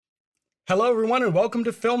Hello, everyone, and welcome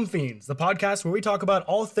to Film Fiends, the podcast where we talk about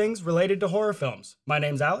all things related to horror films. My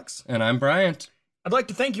name's Alex. And I'm Bryant. I'd like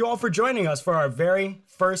to thank you all for joining us for our very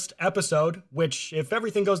first episode, which, if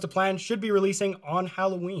everything goes to plan, should be releasing on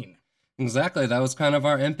Halloween. Exactly. That was kind of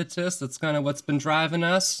our impetus. That's kind of what's been driving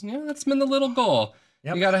us. Yeah, that's been the little goal.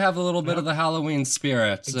 Yep. You got to have a little bit of the Halloween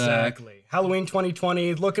spirit. Exactly. Halloween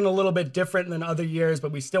 2020, looking a little bit different than other years,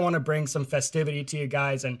 but we still want to bring some festivity to you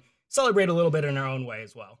guys and celebrate a little bit in our own way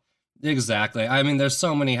as well. Exactly. I mean, there's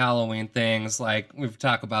so many Halloween things. Like, we've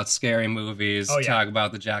talked about scary movies, talk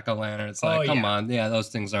about the jack-o'-lanterns. Like, come on. Yeah, those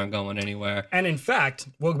things aren't going anywhere. And in fact,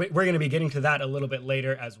 we're going to be getting to that a little bit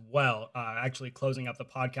later as well. Actually closing up the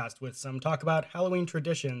podcast with some talk about Halloween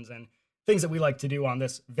traditions and things that we like to do on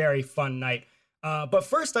this very fun night. But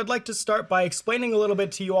first, I'd like to start by explaining a little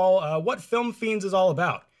bit to you all what Film Fiends is all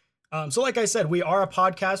about. So like I said, we are a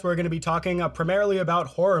podcast. We're going to be talking primarily about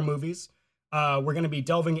horror movies. We're going to be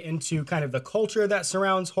delving into kind of the culture that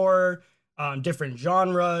surrounds horror, different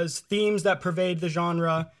genres, themes that pervade the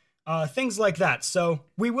genre, things like that. So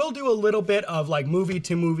we will do a little bit of like movie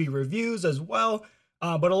to movie reviews as well.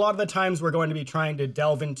 But a lot of the times we're going to be trying to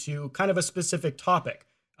delve into kind of a specific topic.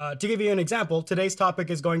 To give you an example, today's topic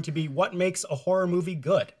is going to be what makes a horror movie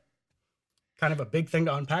good. Kind of a big thing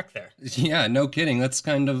to unpack there. Yeah, no kidding. That's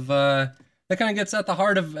kind of... That kind of gets at the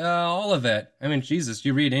heart of all of it. I mean, Jesus,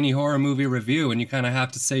 you read any horror movie review and you kind of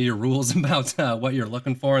have to say your rules about what you're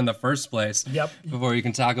looking for in the first place. Yep. Before you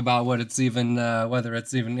can talk about what it's even, whether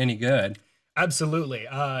it's even any good. Absolutely.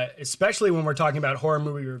 Especially when we're talking about horror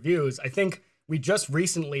movie reviews. I think we just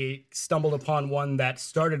recently stumbled upon one that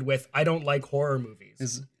started with, I don't like horror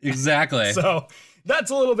movies. Exactly. So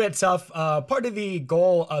that's a little bit tough. Part of the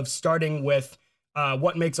goal of starting with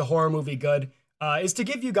what makes a horror movie good is to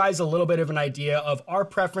give you guys a little bit of an idea of our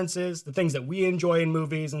preferences, the things that we enjoy in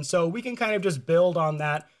movies, and so we can kind of just build on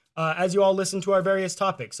that as you all listen to our various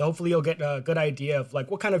topics. So hopefully you'll get a good idea of like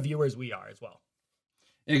what kind of viewers we are as well.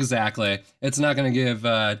 Exactly. It's not going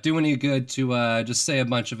to do any good to just say a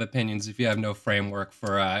bunch of opinions if you have no framework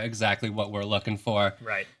for exactly what we're looking for.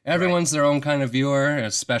 Right. Everyone's their own kind of viewer,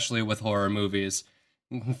 especially with horror movies.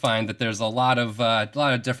 You can find that there's a lot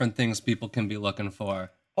of different things people can be looking for.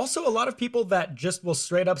 Also, a lot of people that just will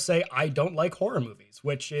straight up say, I don't like horror movies,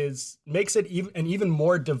 which makes it an even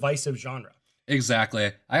more divisive genre.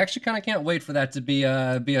 Exactly. I actually kind of can't wait for that to be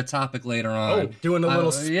a topic later on. Oh, doing a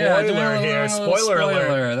little spoiler here. Spoiler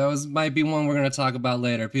alert. That might be one we're going to talk about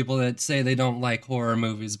later. People that say they don't like horror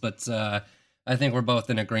movies, but I think we're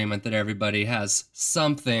both in agreement that everybody has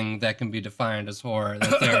something that can be defined as horror.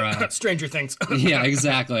 That they're Stranger Things. Yeah,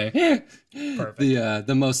 exactly. Perfect.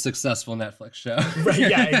 The most successful Netflix show. Right,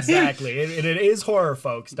 yeah, exactly. It is horror,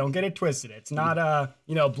 folks. Don't get it twisted. It's not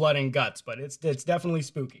blood and guts, but it's definitely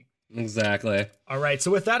spooky. Exactly. All right.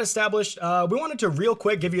 So with that established, we wanted to real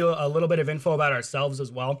quick give you a little bit of info about ourselves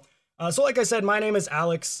as well. So like I said, my name is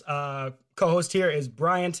Alex. Co-host here is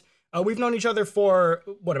Bryant. We've known each other for,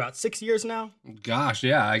 about 6 years now? Gosh,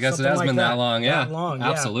 yeah, I guess Something it has been that long, yeah. That long,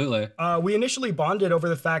 absolutely. Yeah. We initially bonded over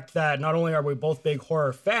the fact that not only are we both big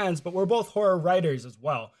horror fans, but we're both horror writers as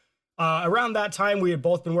well. Around that time, we had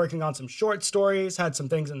both been working on some short stories, had some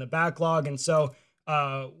things in the backlog, and so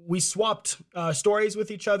we swapped stories with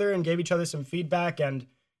each other and gave each other some feedback, and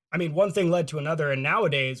I mean, one thing led to another, and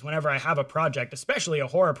nowadays, whenever I have a project, especially a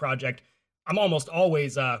horror project, I'm almost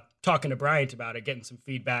always talking to Bryant about it, getting some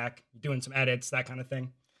feedback, doing some edits, that kind of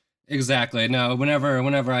thing. Exactly. No,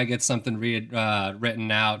 whenever I get something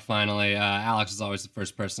written out, finally, Alex is always the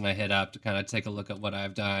first person I hit up to kind of take a look at what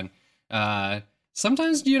I've done.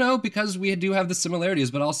 Sometimes, because we do have the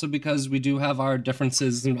similarities, but also because we do have our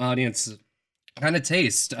differences in audience kind of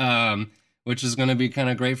taste, which is going to be kind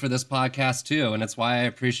of great for this podcast too. And it's why I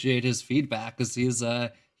appreciate his feedback, because he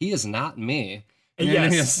is not me.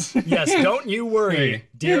 Yes, yes. Don't you worry,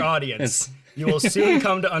 dear audience. You will soon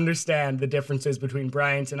come to understand the differences between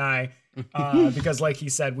Bryant and I, because, like he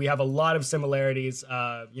said, we have a lot of similarities.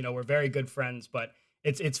 We're very good friends, but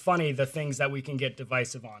it's funny the things that we can get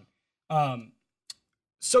divisive on.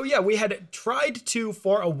 So yeah, we had tried to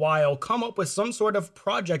for a while come up with some sort of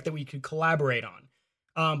project that we could collaborate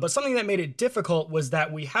on, but something that made it difficult was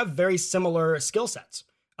that we have very similar skill sets.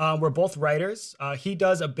 We're both writers. He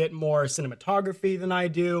does a bit more cinematography than I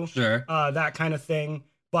do. Sure. That kind of thing.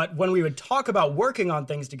 But when we would talk about working on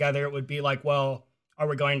things together, it would be like, well, are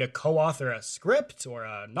we going to co-author a script or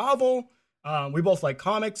a novel? We both like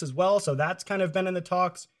comics as well, so that's kind of been in the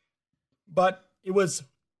talks. But it was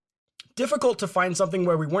difficult to find something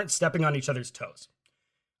where we weren't stepping on each other's toes.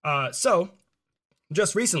 So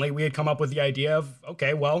just recently, we had come up with the idea of,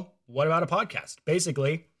 okay, well, what about a podcast?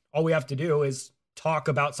 Basically, all we have to do is talk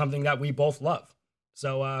about something that we both love.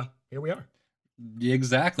 So here we are.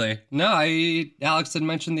 Exactly. No, Alex had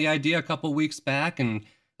mentioned the idea a couple weeks back, and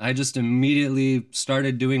I just immediately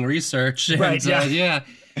started doing research. And, right. Yeah.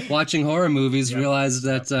 Watching horror movies, realized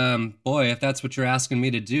that boy, if that's what you're asking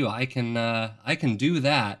me to do, I can do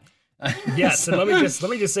that. Yes, and let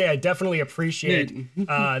me just say I definitely appreciate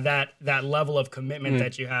that level of commitment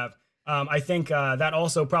that you have. I think that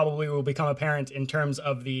also probably will become apparent in terms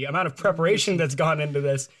of the amount of preparation that's gone into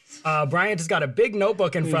this. Bryant has got a big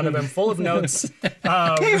notebook in front of him full of notes.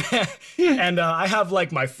 And I have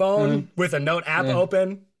like my phone with a note app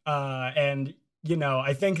open. And, you know,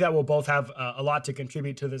 I think that we'll both have a lot to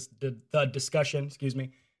contribute to the discussion. Excuse me.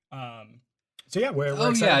 So yeah, we're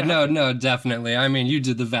excited. No, definitely. I mean, you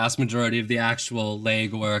did the vast majority of the actual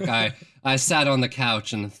legwork. I sat on the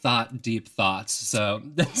couch and thought deep thoughts. So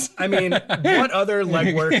I mean, what other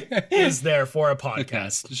legwork is there for a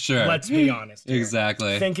podcast? Yes, sure. Let's be honest here.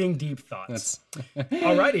 Exactly. Thinking deep thoughts.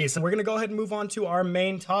 Alrighty, so we're gonna go ahead and move on to our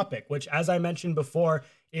main topic, which, as I mentioned before,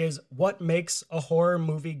 is what makes a horror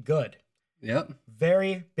movie good. Yep.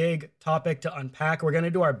 Very big topic to unpack. We're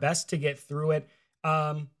gonna do our best to get through it.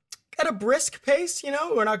 At a brisk pace, you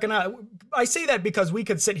know, I say that because we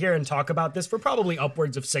could sit here and talk about this for probably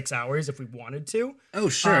upwards of 6 hours if we wanted to. Oh,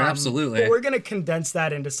 sure, absolutely. But we're going to condense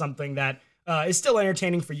that into something that is still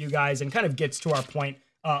entertaining for you guys and kind of gets to our point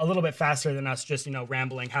a little bit faster than us just, you know,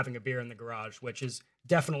 rambling, having a beer in the garage, which is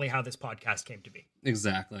definitely how this podcast came to be.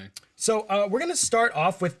 Exactly. So we're going to start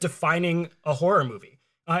off with defining a horror movie.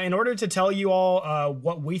 In order to tell you all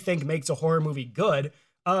what we think makes a horror movie good,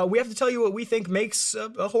 we have to tell you what we think makes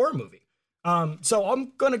a horror movie. So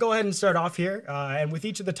I'm going to go ahead and start off here. And with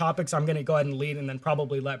each of the topics, I'm going to go ahead and lead and then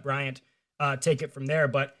probably let Bryant take it from there.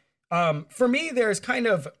 But for me, there's kind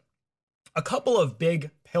of a couple of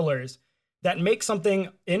big pillars that make something,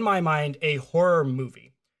 in my mind, a horror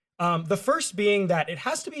movie. The first being that it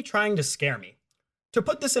has to be trying to scare me. To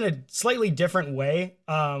put this in a slightly different way,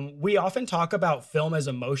 we often talk about film as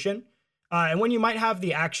emotion. And when you might have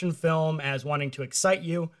the action film as wanting to excite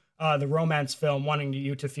you, the romance film wanting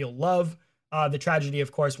you to feel love, the tragedy,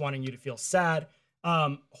 of course, wanting you to feel sad,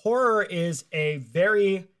 horror is a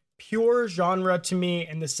very pure genre to me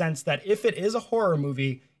in the sense that if it is a horror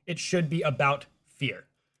movie, it should be about fear.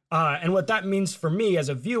 And what that means for me as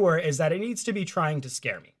a viewer is that it needs to be trying to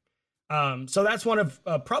scare me. So that's one of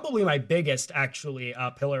probably my biggest, actually,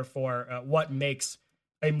 pillar for what makes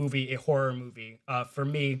a movie a horror movie for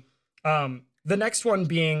me. The next one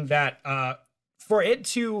being that for it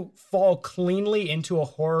to fall cleanly into a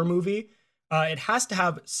horror movie, it has to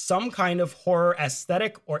have some kind of horror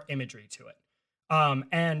aesthetic or imagery to it.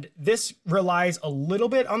 And this relies a little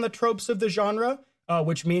bit on the tropes of the genre,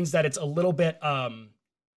 which means that it's a little bit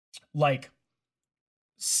like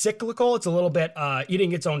cyclical. It's a little bit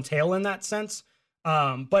eating its own tail in that sense.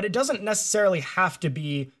 But it doesn't necessarily have to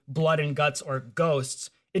be blood and guts or ghosts.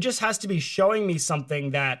 It just has to be showing me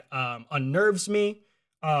something that unnerves me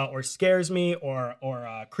or scares me or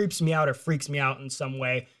creeps me out or freaks me out in some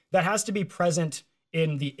way. That has to be present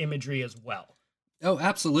in the imagery as well. Oh,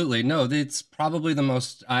 absolutely. No, it's probably the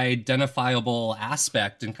most identifiable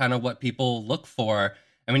aspect and kind of what people look for.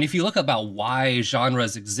 I mean, if you look about why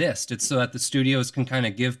genres exist, it's so that the studios can kind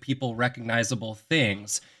of give people recognizable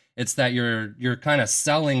things. It's that you're kind of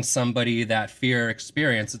selling somebody that fear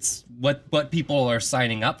experience. It's what people are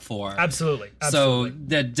signing up for. Absolutely. So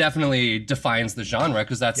that definitely defines the genre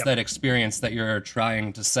because that's that experience that you're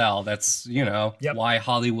trying to sell. That's, why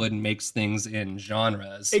Hollywood makes things in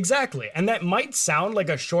genres. Exactly. And that might sound like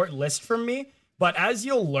a short list from me, but as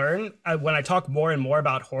you'll learn when I talk more and more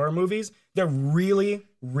about horror movies, they're really,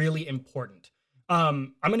 really important.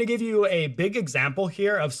 I'm going to give you a big example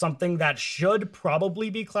here of something that should probably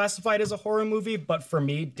be classified as a horror movie, but for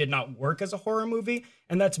me did not work as a horror movie,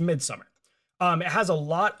 and that's Midsommar. It has a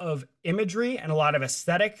lot of imagery and a lot of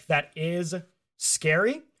aesthetic that is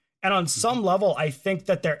scary, and on some level, I think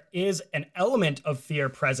that there is an element of fear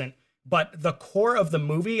present, but the core of the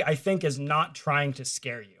movie, I think, is not trying to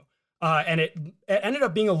scare you. And it ended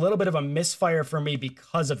up being a little bit of a misfire for me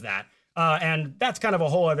because of that. And that's kind of a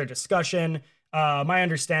whole other discussion. My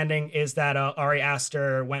understanding is that Ari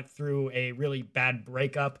Aster went through a really bad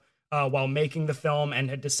breakup while making the film and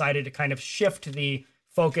had decided to kind of shift the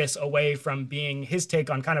focus away from being his take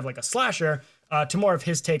on kind of like a slasher to more of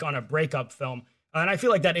his take on a breakup film. And I feel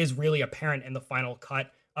like that is really apparent in the final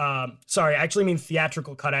cut. Sorry, I actually mean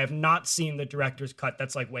theatrical cut. I have not seen the director's cut.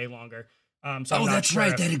 That's like way longer. So that's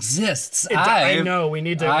right. That exists. I know. We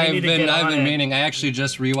need to. I've been meaning. I actually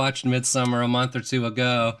just rewatched Midsommar a month or two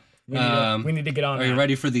ago. We need to get on Are that. you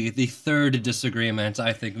ready for the third disagreement?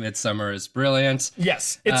 I think Midsummer is brilliant.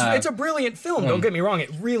 Yes, it's a brilliant film. Don't get me wrong,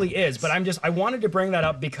 it really is. But I wanted to bring that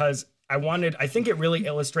up because I think it really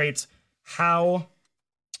illustrates how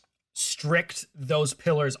strict those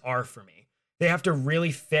pillars are for me. They have to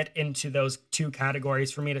really fit into those two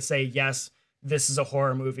categories for me to say, yes, this is a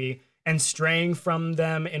horror movie. And straying from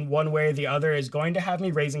them in one way or the other is going to have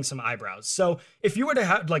me raising some eyebrows. So if you were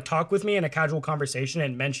to talk with me in a casual conversation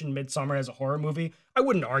and mention Midsommar as a horror movie, I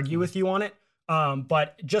wouldn't argue with you on it.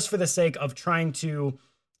 But just for the sake of trying to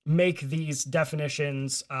make these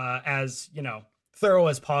definitions as, thorough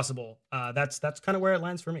as possible, that's kind of where it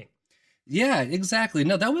lands for me. Yeah, exactly.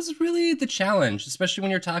 No, that was really the challenge, especially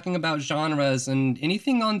when you're talking about genres and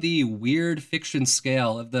anything on the weird fiction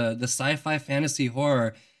scale of the sci-fi fantasy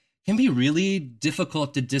horror can be really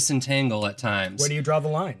difficult to disentangle at times. Where do you draw the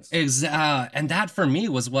lines? And that for me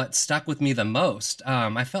was what stuck with me the most.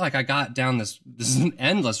 I felt like I got down this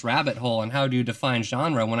endless rabbit hole on how do you define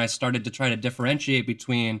genre when I started to try to differentiate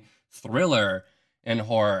between thriller and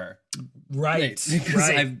horror. Right.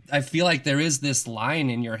 Because I feel like there is this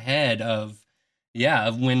line in your head of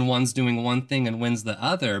when one's doing one thing and when's the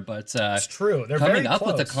other, but it's true. They're coming very up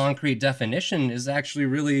close. with a concrete definition is actually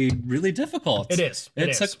really, really difficult. It is.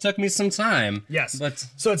 It took me some time. Yes. But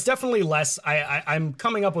so it's definitely less. I'm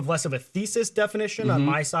coming up with less of a thesis definition on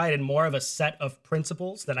my side and more of a set of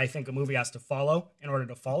principles that I think a movie has to follow in order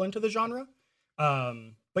to fall into the genre.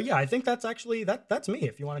 But yeah, I think that's actually that's me.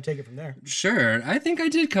 If you want to take it from there. Sure, I think I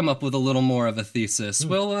did come up with a little more of a thesis.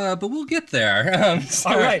 But we'll get there.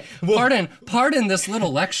 All right. Pardon this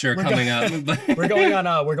little lecture coming up. But we're going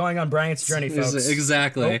on Bryant's journey, folks.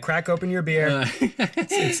 Exactly. Oh, crack open your beer.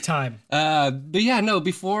 It's time. But yeah, no.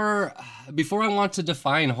 Before I want to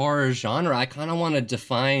define horror genre, I kind of want to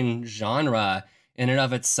define genre in and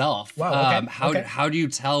of itself. Wow. Okay. How do you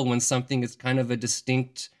tell when something is kind of a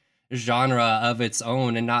distinct genre of its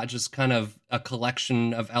own and not just kind of a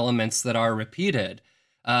collection of elements that are repeated?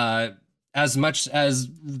 As much as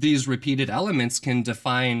these repeated elements can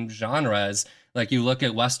define genres, like you look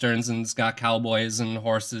at westerns and it's got cowboys and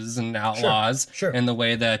horses and outlaws, sure. and the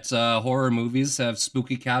way that horror movies have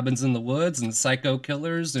spooky cabins in the woods and psycho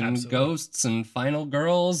killers and Absolutely. ghosts and final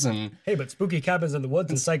girls and Hey, but spooky cabins in the woods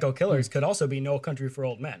and psycho killers could also be No Country for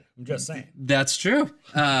Old Men. I'm just saying. that's true.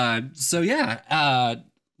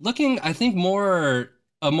 Looking, I think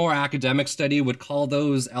a more academic study would call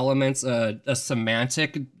those elements a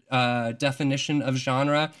semantic definition of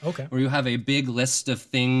genre. Okay. Where you have a big list of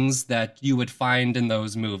things that you would find in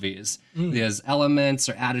those movies. There's elements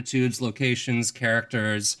or attitudes, locations,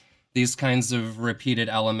 characters, these kinds of repeated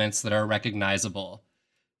elements that are recognizable.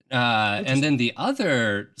 And then the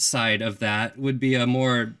other side of that would be a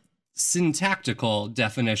more syntactical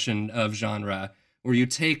definition of genre, where you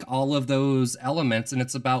take all of those elements and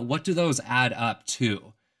it's about what do those add up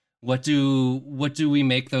to? What do we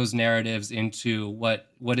make those narratives into? What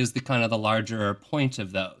is the kind of the larger point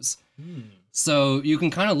of those? So you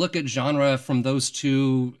can kind of look at genre from those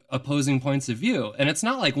two opposing points of view. And it's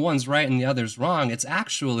not like one's right and the other's wrong. It's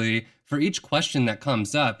actually, for each question that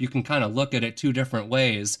comes up, you can kind of look at it two different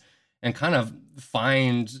ways and kind of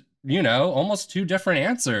find, almost two different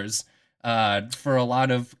answers. For a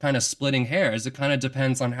lot of kind of splitting hairs. It kind of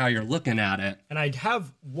depends on how you're looking at it. And I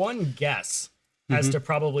have one guess as to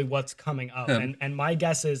probably what's coming up. And my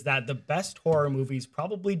guess is that the best horror movies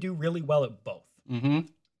probably do really well at both.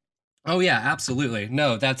 Oh, yeah, absolutely.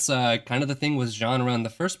 No, that's kind of the thing with genre in the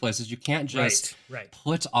first place, is you can't just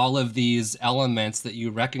put all of these elements that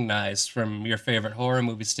you recognize from your favorite horror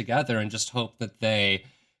movies together and just hope that they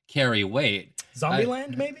carry weight.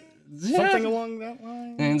 Zombieland, maybe? Something along that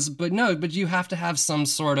line. But you have to have some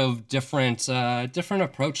sort of different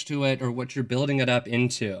approach to it, or what you're building it up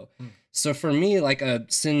into. So for me, like a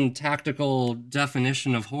syntactical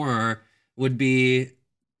definition of horror would be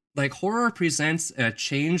like horror presents a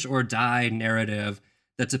change or die narrative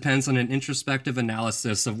that depends on an introspective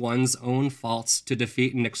analysis of one's own faults to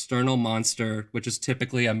defeat an external monster, which is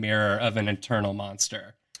typically a mirror of an internal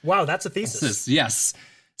monster. Wow, that's a thesis. Yes.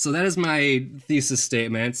 So that is my thesis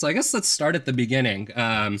statement. So I guess let's start at the beginning.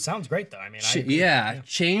 Sounds great, though. I mean,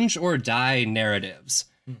 change or die narratives.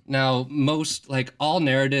 Now, all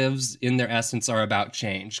narratives in their essence are about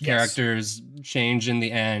change. Yes. Characters change in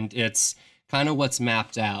the end. It's kind of what's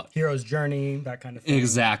mapped out. Hero's journey, that kind of thing.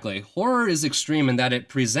 Exactly. Horror is extreme in that it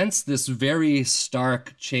presents this very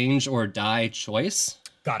stark change or die choice.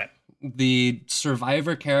 Got it. The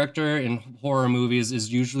survivor character in horror movies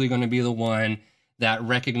is usually going to be the one that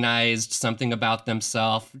recognized something about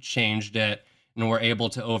themselves, changed it, and were able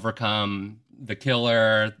to overcome the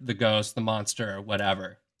killer, the ghost, the monster,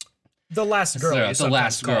 whatever. The last girl, you the sometimes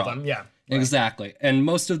last call girl. them. Yeah. Right. Exactly. And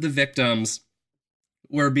most of the victims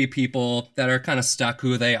will be people that are kind of stuck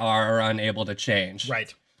who they are or unable to change.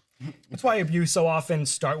 Right. That's why you so often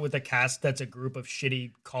start with a cast that's a group of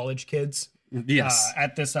shitty college kids. Yes.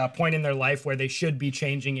 At this point in their life where they should be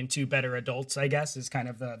changing into better adults, I guess, is kind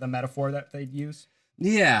of the metaphor that they'd use.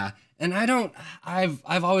 Yeah. And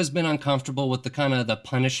I've always been uncomfortable with the kind of the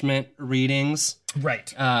punishment readings.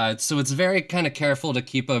 Right. So it's very kind of careful to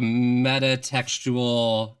keep a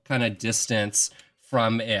meta-textual kind of distance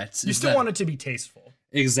from it. You still want it to be tasteful.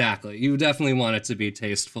 Exactly. You definitely want it to be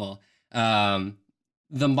tasteful.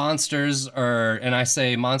 The monsters are, and I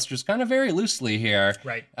say monsters kind of very loosely here.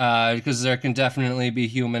 Right. Because there can definitely be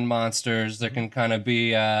human monsters. There can kind of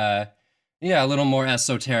be, a little more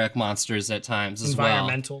esoteric monsters at times as well.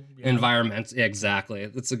 Environmental. Exactly.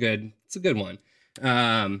 It's a good one.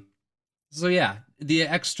 So yeah, the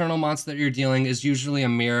external monster that you're dealing is usually a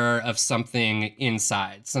mirror of something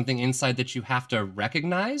inside that you have to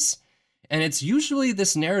recognize. And it's usually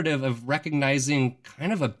this narrative of recognizing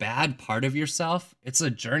kind of a bad part of yourself. It's a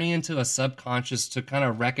journey into a subconscious to kind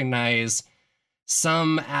of recognize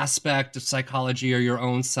some aspect of psychology or your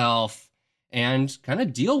own self and kind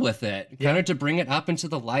of deal with it, kind of to bring it up into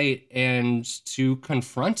the light and to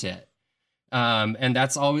confront it. And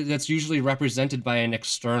that's usually represented by an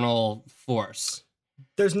external force.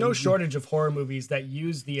 There's no shortage of horror movies that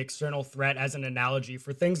use the external threat as an analogy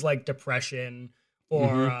for things like depression,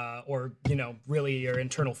 or really your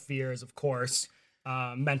internal fears, of course,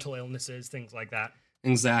 mental illnesses, things like that.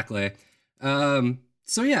 Exactly.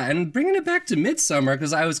 So yeah, and bringing it back to Midsummer,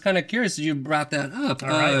 because I was kind of curious you brought that up. All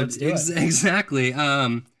right, let's do it. Exactly.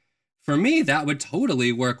 For me, that would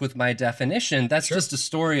totally work with my definition. That's just a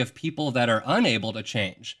story of people that are unable to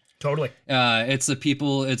change. Totally. It's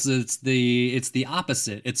the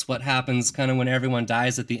opposite. It's what happens kind of when everyone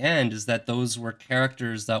dies at the end, is that those were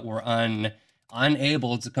characters that were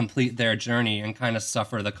unable to complete their journey and kind of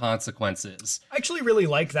suffer the consequences. I actually really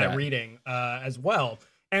like that reading as well.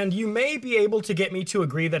 And you may be able to get me to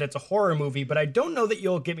agree that it's a horror movie, but I don't know that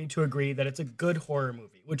you'll get me to agree that it's a good horror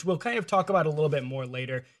movie, which we'll kind of talk about a little bit more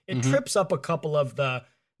later. It trips up a couple of the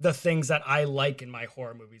things that I like in my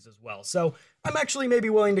horror movies as well. So I'm actually maybe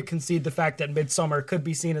willing to concede the fact that Midsommar could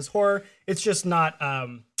be seen as horror. It's just not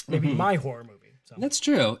maybe my horror movie. So. That's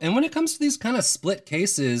true. And when it comes to these kind of split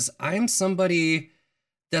cases, I'm somebody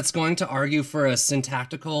that's going to argue for a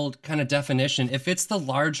syntactical kind of definition. If it's the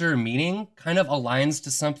larger meaning kind of aligns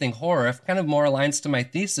to something horror, if kind of more aligns to my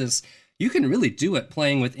thesis, you can really do it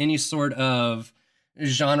playing with any sort of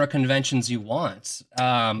genre conventions you want.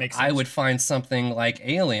 I would find something like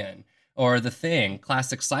Alien or The Thing,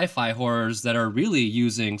 classic sci-fi horrors that are really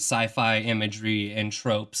using sci-fi imagery and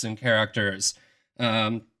tropes and characters.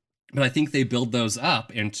 But I think they build those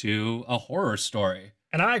up into a horror story.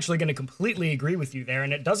 And I'm actually going to completely agree with you there.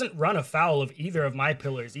 And it doesn't run afoul of either of my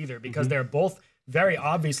pillars either, because they're both very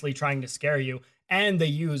obviously trying to scare you, and they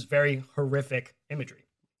use very horrific imagery.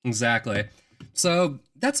 Exactly. So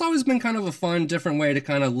that's always been kind of a fun, different way to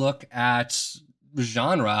kind of look at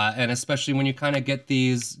genre. And especially when you kind of get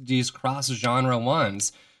these cross-genre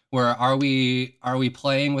ones, where are we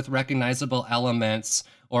playing with recognizable elements,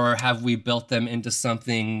 or have we built them into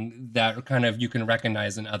something that kind of you can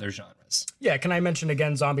recognize in other genres? Yeah, can I mention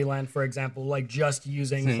again Zombieland, for example, like just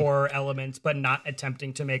using horror elements but not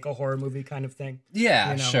attempting to make a horror movie kind of thing?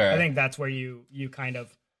 Yeah, sure. I think that's where you kind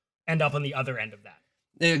of end up on the other end of that.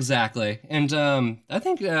 Exactly. And I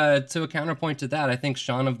think to a counterpoint to that, I think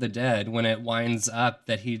Shaun of the Dead, when it winds up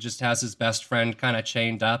that he just has his best friend kind of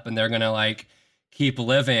chained up and they're going to like keep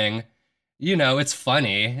living, it's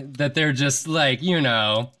funny that they're just like,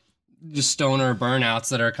 just stoner burnouts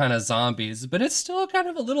that are kind of zombies, but it's still kind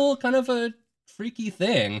of a freaky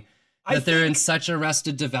thing that they're in such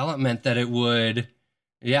arrested development that it would,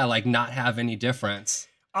 not have any difference.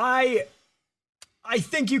 I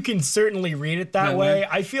think you can certainly read it that way.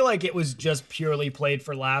 I feel like it was just purely played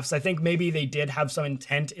for laughs. I think maybe they did have some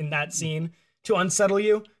intent in that scene to unsettle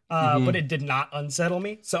you, but it did not unsettle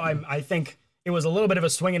me. So I think it was a little bit of a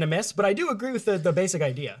swing and a miss, but I do agree with the basic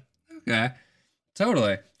idea. Okay,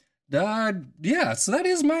 totally. So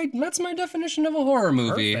that's my definition of a horror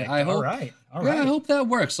movie. Perfect. I hope, all right. I hope that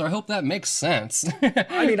works. Or I hope that makes sense.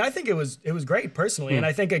 I mean, I think it was great personally, and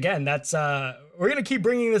I think again that's we're gonna keep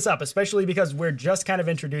bringing this up, especially because we're just kind of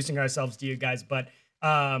introducing ourselves to you guys. But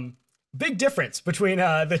big difference between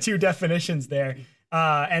the two definitions there,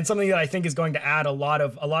 and something that I think is going to add a lot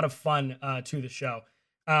of fun to the show.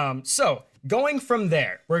 So going from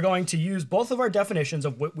there, we're going to use both of our definitions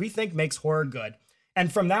of what we think makes horror good. And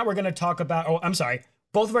from that, we're going to talk about,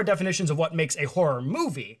 both of our definitions of what makes a horror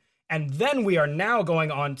movie. And then we are now going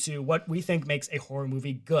on to what we think makes a horror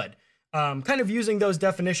movie good. Kind of using those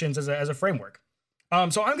definitions as a framework.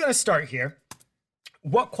 So I'm going to start here.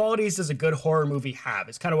 What qualities does a good horror movie have?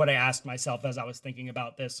 Is kind of what I asked myself as I was thinking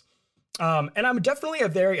about this. And I'm definitely a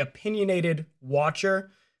very opinionated watcher.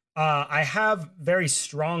 I have very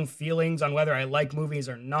strong feelings on whether I like movies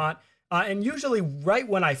or not. And usually right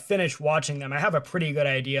when I finish watching them, I have a pretty good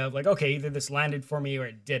idea of like, okay, either this landed for me or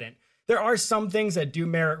it didn't. There are some things that do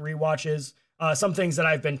merit rewatches. Some things that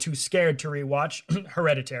I've been too scared to rewatch,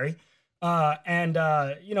 Hereditary. And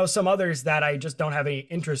some others that I just don't have any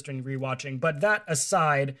interest in rewatching. But that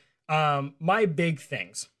aside, my big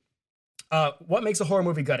things. What makes a horror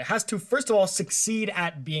movie good? It has to, first of all, succeed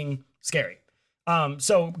at being scary.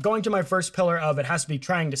 So going to my first pillar of it has to be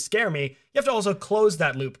trying to scare me, you have to also close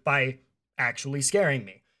that loop by actually scaring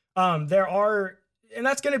me. And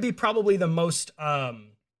that's going to be probably the most, how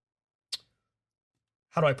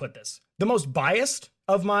do I put this? The most biased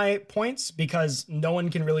of my points, because no one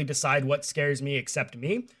can really decide what scares me except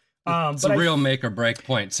me. It's a real make or break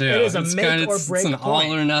point too. It is a make or break point. It's an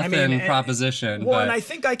all or nothing proposition. Well, and I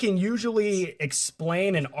think I can usually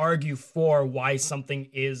explain and argue for why something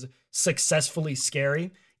is successfully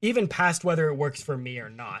scary, even past whether it works for me or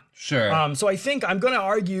not. Sure. So I think I'm going to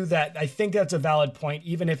argue that I think that's a valid point,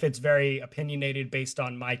 even if it's very opinionated based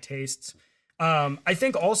on my tastes. I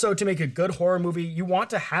think also to make a good horror movie, you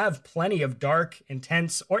want to have plenty of dark,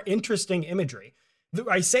 intense, or interesting imagery.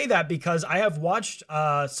 I say that because I have watched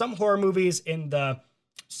some horror movies in the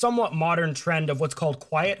somewhat modern trend of what's called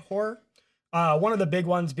quiet horror. One of the big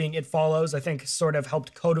ones being It Follows, I think sort of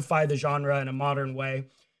helped codify the genre in a modern way.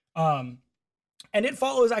 And It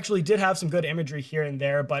Follows actually did have some good imagery here and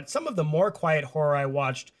there, but some of the more quiet horror I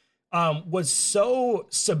watched was so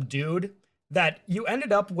subdued that you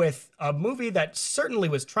ended up with a movie that certainly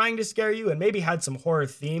was trying to scare you and maybe had some horror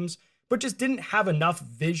themes, but just didn't have enough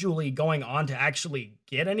visually going on to actually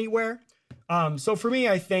get anywhere. So for me,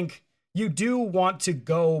 I think you do want to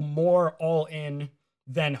go more all in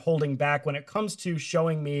than holding back when it comes to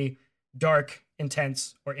showing me dark,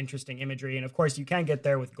 intense, or interesting imagery. And of course, you can get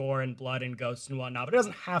there with gore and blood and ghosts and whatnot, but it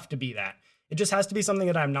doesn't have to be that. It just has to be something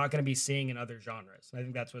that I'm not going to be seeing in other genres. And I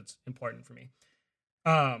think that's what's important for me.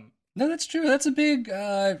 No, that's true. That's a big,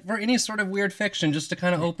 for any sort of weird fiction, just to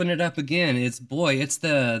kind of open it up again, it's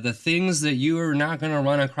the things that you are not going to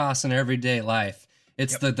run across in everyday life.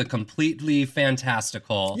 It's the completely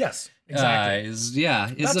fantastical. Yes, exactly. Is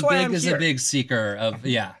a big seeker of,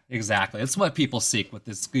 yeah, exactly. It's what people seek with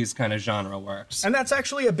these kind of genre works. And that's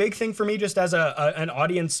actually a big thing for me just as an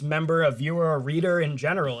audience member, a viewer, a reader in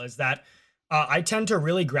general, is that I tend to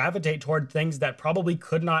really gravitate toward things that probably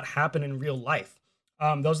could not happen in real life.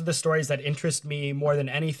 Those are the stories that interest me more than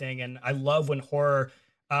anything. And I love when horror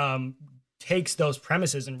takes those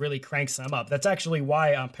premises and really cranks them up. That's actually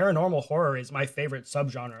why paranormal horror is my favorite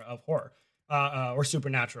subgenre of horror, or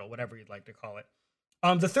supernatural, whatever you'd like to call it.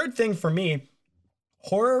 The third thing for me,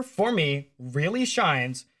 horror for me really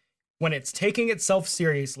shines when it's taking itself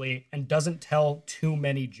seriously and doesn't tell too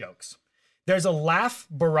many jokes. There's a laugh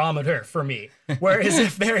barometer for me,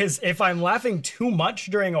 whereas if I'm laughing too much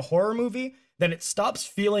during a horror movie, then it stops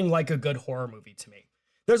feeling like a good horror movie to me.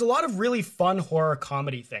 There's a lot of really fun horror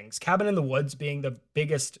comedy things, Cabin in the Woods being the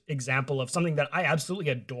biggest example of something that I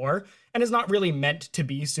absolutely adore and is not really meant to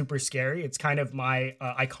be super scary. It's kind of my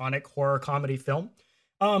iconic horror comedy film.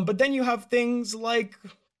 But then you have things like,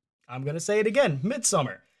 I'm going to say it again,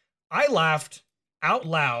 Midsommar. I laughed out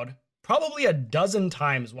loud probably a dozen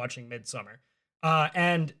times watching Midsommar.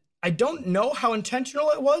 And I don't know how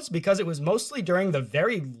intentional it was because it was mostly during the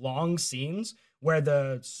very long scenes where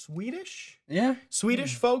the Swedish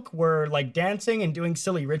folk were like dancing and doing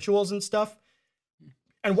silly rituals and stuff.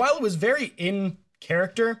 And while it was very in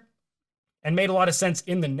character and made a lot of sense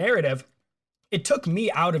in the narrative, it took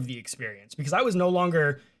me out of the experience because I was no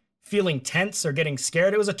longer feeling tense or getting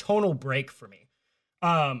scared. It was a tonal break for me.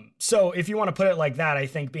 So if you want to put it like that, I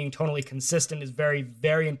think being tonally consistent is very,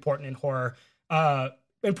 very important in horror.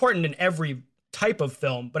 Important in every type of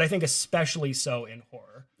film, but I think especially so in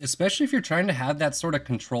horror. Especially if you're trying to have that sort of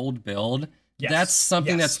controlled build. Yes. That's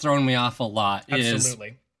something that's thrown me off a lot.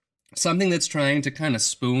 Absolutely. Something that's trying to kind of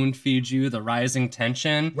spoon feed you the rising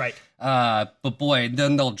tension. Right. But boy,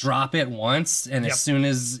 then they'll drop it once, and as soon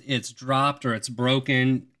as it's dropped or it's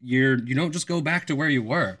broken, you don't just go back to where you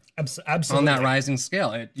were. Absolutely. On that rising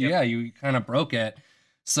scale. Yeah, you kind of broke it.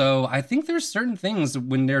 So I think there's certain things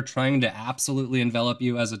when they're trying to absolutely envelop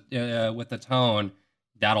you as with a tone,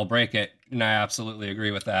 that'll break it. And I absolutely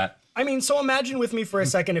agree with that. I mean, so imagine with me for a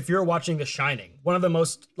second if you're watching The Shining, one of the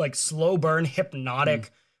most like slow burn,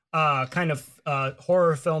 hypnotic, kind of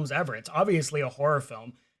horror films ever. It's obviously a horror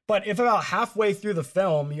film, but if about halfway through the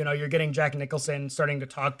film, you know, you're getting Jack Nicholson starting to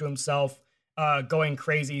talk to himself, going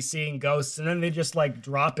crazy, seeing ghosts, and then they just like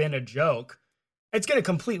drop in a joke, it's going to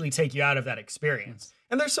completely take you out of that experience.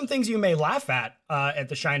 And there's some things you may laugh at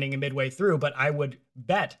The Shining and midway through, but I would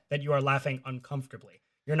bet that you are laughing uncomfortably.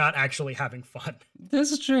 You're not actually having fun.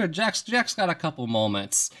 This is true. Jack's got a couple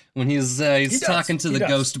moments when he's talking to the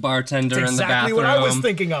ghost bartender in the bathroom. That's exactly what I was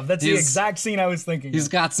thinking of. That's the exact scene I was thinking of. He's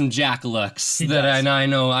got some Jack looks that I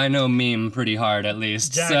know meme pretty hard at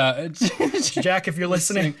least. Jack, Jack, if you're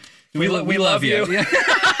listening, we love you.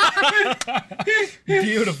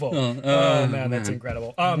 Beautiful. Oh man, that's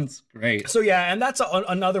incredible. That's great. So yeah, and that's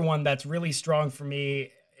another one that's really strong for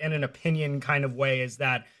me in an opinion kind of way is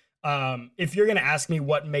that if you're going to ask me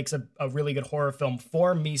what makes a really good horror film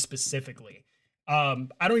for me specifically,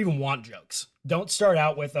 I don't even want jokes. Don't start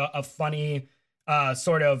out with a funny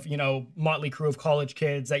sort of, you know, motley crew of college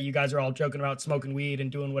kids that you guys are all joking about smoking weed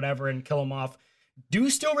and doing whatever and kill them off. Do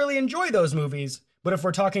still really enjoy those movies, but if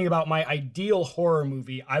we're talking about my ideal horror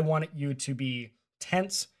movie, I want you to be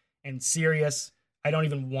tense and serious. I don't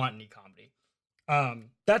even want any comedy.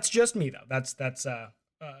 That's just me though. That's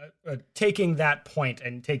taking that point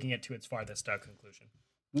and taking it to its farthest conclusion.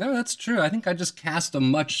 No, that's true. I think I just cast a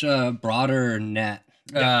much broader net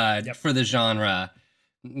for the genre.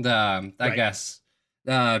 I guess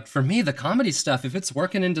for me, the comedy stuff, if it's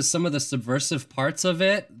working into some of the subversive parts of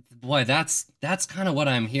it, boy, that's kind of what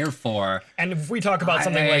I'm here for. And if we talk about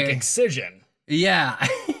something like Excision, yeah,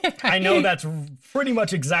 I know that's pretty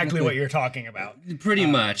much exactly what you're talking about. Pretty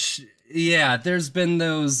much. Yeah, there's been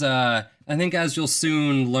those, I think as you'll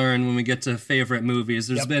soon learn when we get to favorite movies,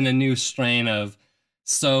 there's been a new strain of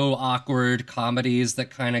so awkward comedies that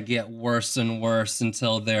kind of get worse and worse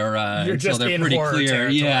until they're pretty clear.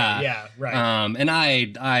 Territory. Yeah, right. And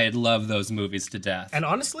I love those movies to death. And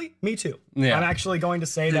honestly, me too. Yeah. I'm actually going to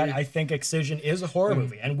say that I think Excision is a horror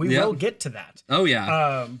movie, and we will get to that. Oh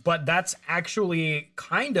yeah. But that's actually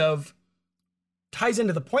kind of ties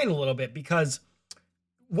into the point a little bit, because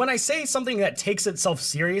when I say something that takes itself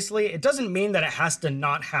seriously, it doesn't mean that it has to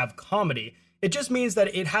not have comedy. It just means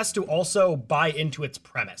that it has to also buy into its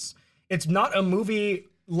premise. It's not a movie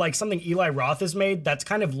like something Eli Roth has made that's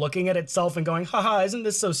kind of looking at itself and going, haha, isn't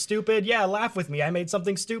this so stupid? Yeah, laugh with me. I made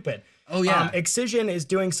something stupid. Oh, yeah. Excision is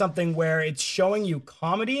doing something where it's showing you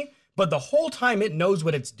comedy, but the whole time it knows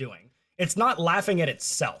what it's doing. It's not laughing at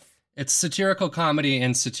itself. It's satirical comedy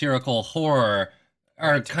and satirical horror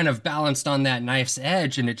are kind of balanced on that knife's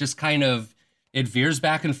edge, and it just kind of, it veers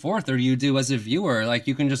back and forth, or you do as a viewer. Like,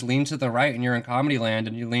 you can just lean to the right and you're in comedy land,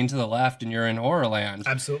 and you lean to the left and you're in horror land.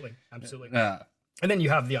 Absolutely. And then you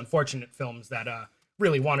have the unfortunate films that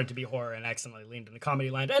really wanted to be horror and accidentally leaned into comedy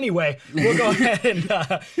land. Anyway, we'll go ahead and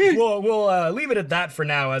we'll leave it at that for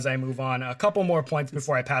now as I move on. A couple more points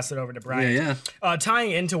before I pass it over to Bryant. Tying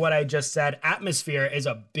into what I just said, atmosphere is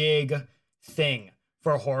a big thing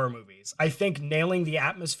for horror movies. I think nailing the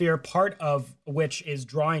atmosphere, part of which is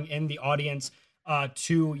drawing in the audience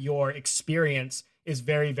to your experience, is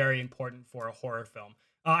very, very important for a horror film.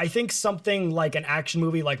 I think something like an action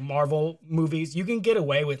movie like Marvel movies, you can get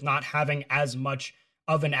away with not having as much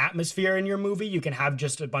of an atmosphere in your movie. You can have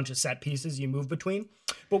just a bunch of set pieces you move between.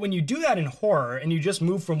 But when you do that in horror and you just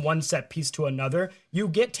move from one set piece to another, you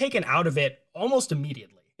get taken out of it almost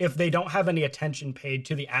immediately if they don't have any attention paid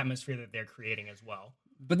to the atmosphere that they're creating as well.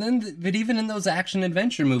 But even in those action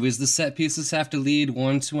adventure movies, the set pieces have to lead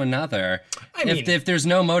one to another. I mean, if there's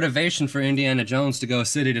no motivation for Indiana Jones to go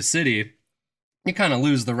city to city, you kind of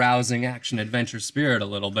lose the rousing action adventure spirit a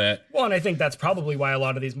little bit. Well, and I think that's probably why a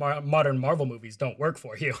lot of these modern Marvel movies don't work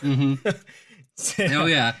for you. Mm-hmm. Oh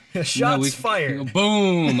yeah, shots fired.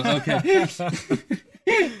 Boom. Okay.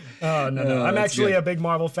 Oh, no. I'm actually a big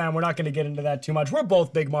Marvel fan. We're not going to get into that too much. We're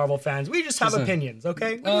both big Marvel fans. We just have opinions,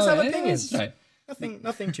 okay? We just have opinions. That's right.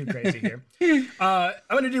 Nothing too crazy here. I'm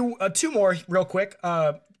going to do two more real quick.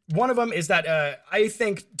 One of them is that I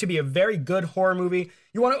think to be a very good horror movie,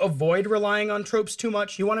 you want to avoid relying on tropes too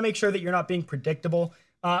much. You want to make sure that you're not being predictable.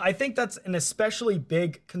 I think that's an especially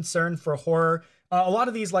big concern for horror. A lot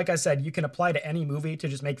of these, like I said, you can apply to any movie to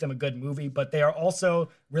just make them a good movie, but they are also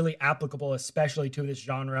really applicable, especially to this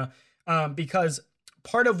genre, because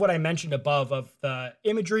part of what I mentioned above of the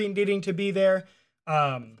imagery needing to be there,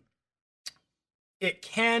 it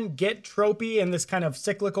can get tropey in this kind of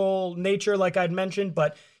cyclical nature, like I'd mentioned,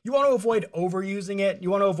 but you want to avoid overusing it.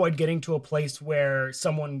 You want to avoid getting to a place where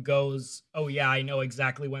someone goes, oh yeah, I know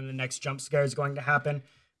exactly when the next jump scare is going to happen.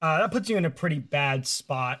 That puts you in a pretty bad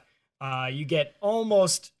spot. You get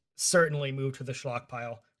almost certainly moved to the schlock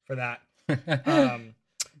pile for that.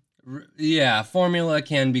 Yeah, formula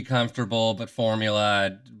can be comfortable, but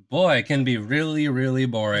formula, boy, can be really, really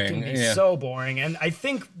boring. It can be Yeah. so boring. And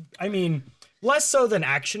I mean, less so than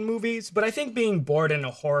action movies, but I think being bored in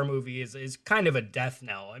a horror movie is kind of a death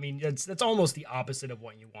knell. I mean, that's almost the opposite of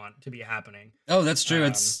what you want to be happening. Oh, that's true.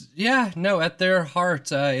 At their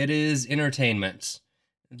heart, it is entertainment.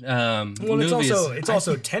 Well, Movies, it's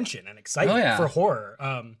also tension and excitement Oh, yeah. for horror.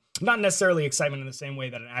 Not necessarily excitement in the same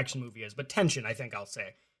way that an action movie is, but tension, I think I'll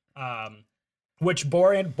say. Which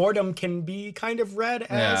boredom can be kind of read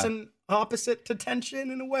as an opposite to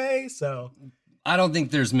tension in a way. So I don't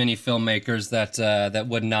think there's many filmmakers that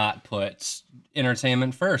would not put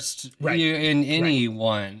entertainment first. Right. In any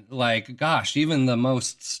one. Like, gosh, even the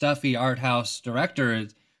most stuffy art house director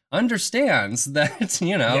understands that,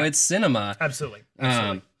 it's cinema. Absolutely.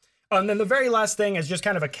 And then the very last thing is just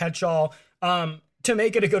kind of a catch-all. To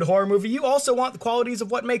make it a good horror movie, you also want the qualities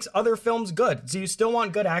of what makes other films good. So you still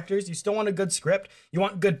want good actors, you still want a good script, you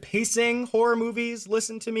want good pacing. Horror movies,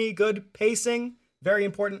 listen to me, good pacing, very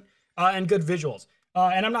important, and good visuals.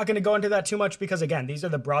 And I'm not going to go into that too much because, again, these are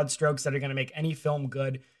the broad strokes that are going to make any film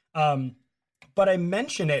good. But I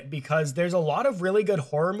mention it because there's a lot of really good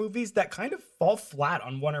horror movies that kind of fall flat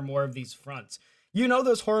on one or more of these fronts. You know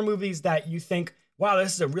those horror movies that you think, wow,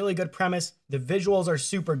 this is a really good premise, the visuals are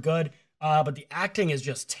super good, but the acting is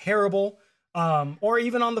just terrible. Or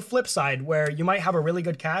even on the flip side, where you might have a really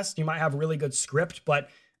good cast, you might have a really good script, but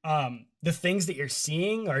the things that you're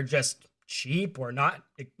seeing are just cheap or not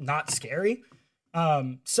scary.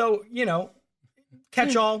 So,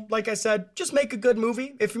 catch all, like I said, just make a good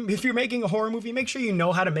movie. If you're making a horror movie, make sure you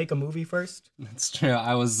know how to make a movie first. That's true.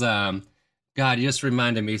 I was, God, you just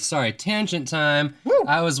reminded me. Sorry, tangent time. Woo!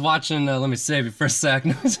 I was watching, let me save you for a sec.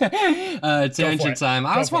 Tangent time.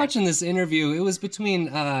 I was watching this interview. It was between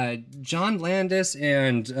John Landis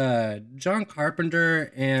and John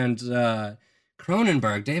Carpenter and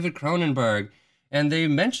David Cronenberg. And they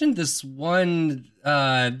mentioned this one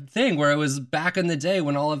thing where it was back in the day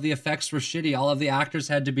when all of the effects were shitty, all of the actors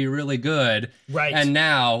had to be really good. Right. And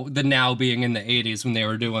now being in the 80s when they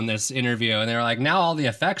were doing this interview, and they were like, now all the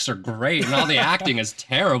effects are great and all the acting is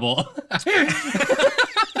terrible.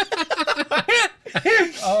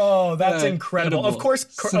 Oh, that's incredible. Of course,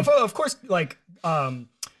 like,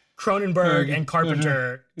 Cronenberg and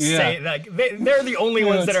Carpenter say that they're the only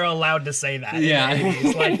ones that are allowed to say that. Yeah.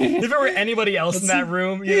 Like, if it were anybody else in that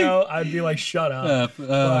room, I'd be like, shut up.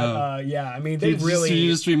 But I mean, they really.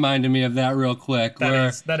 You just reminded me of that real quick.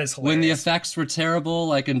 That is hilarious. When the effects were terrible,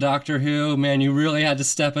 like in Doctor Who, man, you really had to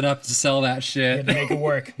step it up to sell that shit. You had to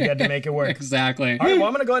make it work. Exactly. All right, well,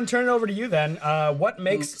 I'm gonna go ahead and turn it over to you then. What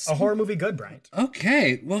makes a horror movie good, Bryant?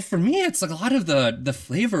 Okay, well, for me, it's like a lot of the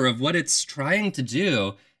flavor of what it's trying to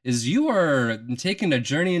do. Is you are taking a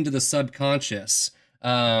journey into the subconscious.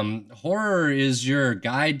 Horror is your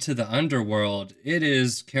guide to the underworld. It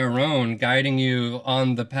is Caron guiding you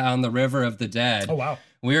on the river of the dead. Oh, wow.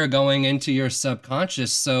 We are going into your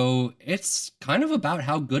subconscious, so it's kind of about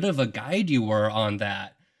how good of a guide you were on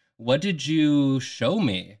that. What did you show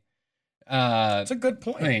me? That's a good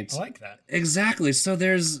point. I like that. Exactly. So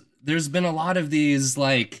there's been a lot of these,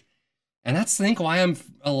 like, and that's, I think, why I'm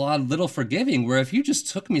a little forgiving, where if you just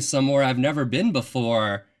took me somewhere I've never been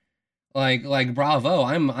before, like bravo,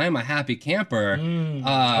 I'm a happy camper.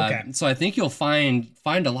 Okay. So I think you'll find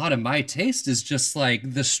a lot of my taste is just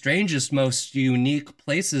like the strangest, most unique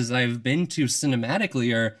places I've been to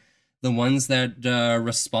cinematically are the ones that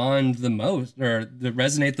respond the most or that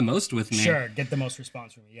resonate the most with me. Sure, get the most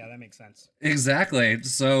response from me. Yeah, that makes sense. Exactly.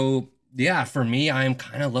 So yeah, for me, I'm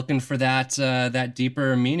kind of looking for that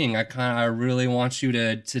deeper meaning. I really want you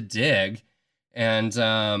to dig, and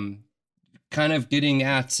kind of getting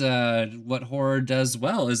at what horror does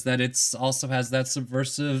well is that it's also has that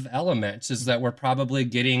subversive element. Is that we're probably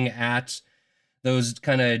getting at those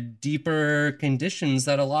kind of deeper conditions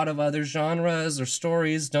that a lot of other genres or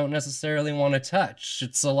stories don't necessarily want to touch.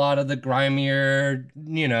 It's a lot of the grimier,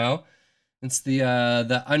 it's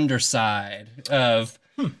the underside of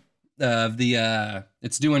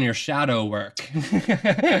it's doing your shadow work.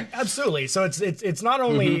 Absolutely. So it's not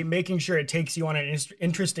only making sure it takes you on an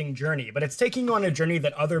interesting journey, but it's taking you on a journey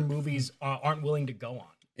that other movies aren't willing to go on.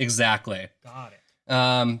 Exactly. Got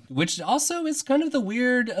it. Which also is kind of the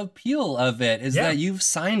weird appeal of it is that you've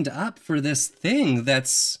signed up for this thing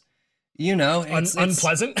that's, it's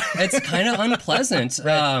unpleasant. It's kind of unpleasant.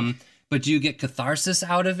 Right. But do you get catharsis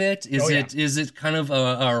out of it? Is it kind of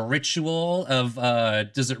a ritual of,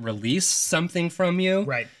 does it release something from you?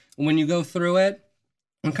 Right. When you go through it?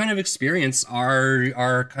 What kind of experience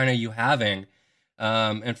are kind of you having?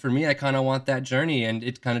 And for me, I kind of want that journey, and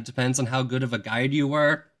it kind of depends on how good of a guide you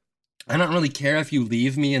were. I don't really care if you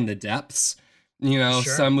leave me in the depths. You know,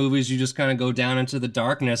 Sure. some movies you just kind of go down into the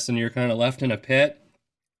darkness and you're kind of left in a pit.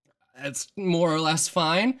 It's more or less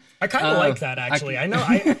fine. I kind of like that, actually. I know,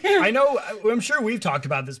 I know, I'm sure we've talked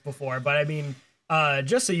about this before, but I mean,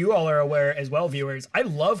 just so you all are aware as well, viewers, I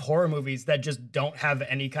love horror movies that just don't have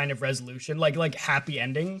any kind of resolution, like happy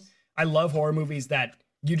ending. I love horror movies that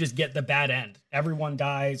you just get the bad end. Everyone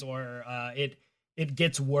dies, or it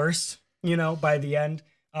gets worse, you know, by the end.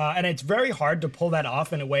 And it's very hard to pull that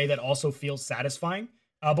off in a way that also feels satisfying.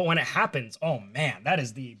 But when it happens, oh man, that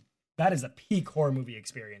is the peak horror movie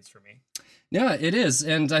experience for me. Yeah, it is.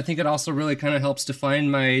 And I think it also really kind of helps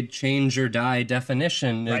define my change or die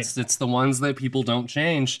definition. It's Right. it's the ones that people don't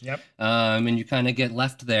change. Yep. And you kind of get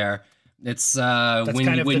left there. It's That's when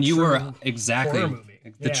kind of when the you true were exactly horror movie.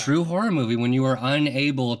 the Yeah. true horror movie, when you were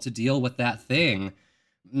unable to deal with that thing,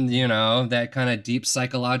 you know, that kind of deep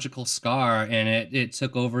psychological scar, and it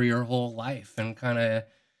took over your whole life and kind of,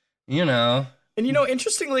 you know. And you know,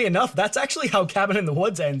 interestingly enough, that's actually how Cabin in the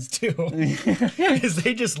Woods ends too. Is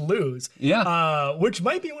they just lose. Yeah. Which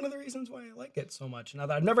might be one of the reasons why I like it so much. Now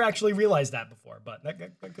that I've never actually realized that before, but that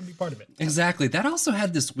could be part of it. Exactly. That also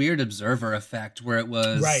had this weird observer effect where it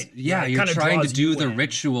was, Right. yeah, Right. you're Kinda trying to draws do you the in.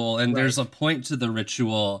 ritual, and there's a point to the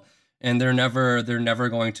ritual, and they're never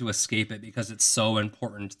going to escape it because it's so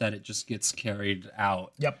important that it just gets carried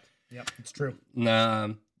out. Yep, it's true.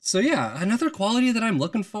 So yeah, another quality that I'm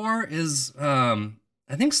looking for is I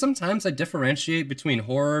think sometimes I differentiate between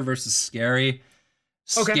horror versus scary.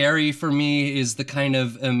 Okay. Scary for me is the kind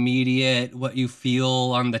of immediate, what you feel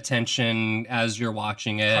on the tension as you're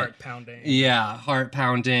watching it. Heart pounding. Yeah, heart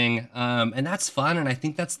pounding. And that's fun, and I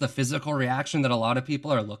think that's the physical reaction that a lot of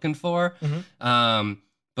people are looking for.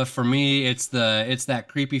 But for me, it's that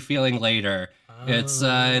creepy feeling later. It's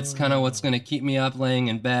kind of what's gonna keep me up laying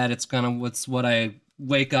in bed. It's kind of what I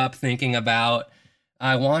wake up thinking about.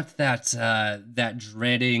 I want that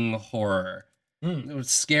dreading horror.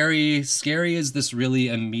 Scary is this really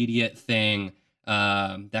immediate thing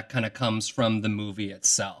that kind of comes from the movie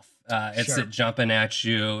itself. It's Sure. it jumping at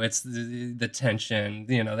you. It's the tension,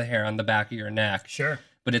 you know, the hair on the back of your neck. Sure.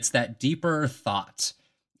 But it's that deeper thought.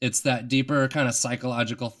 It's that deeper kind of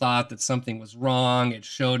psychological thought that something was wrong. It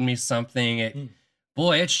showed me something.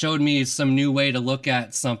 It showed me some new way to look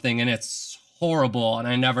at something, and it's horrible, and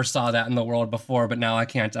I never saw that in the world before, but now I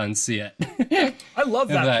can't unsee it. I love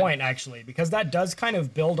that point, actually, because that does kind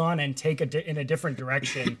of build on and take in a different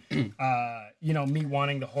direction. You know, me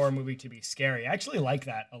wanting the horror movie to be scary. I actually like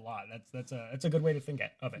that a lot. That's a good way to think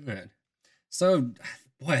of it. Right. So,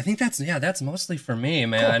 boy, I think that's mostly for me,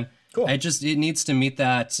 man. Cool. It needs to meet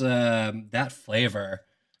that flavor.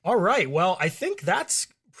 All right. Well, I think that's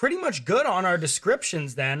pretty much good on our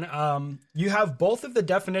descriptions then. You have both of the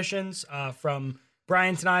definitions from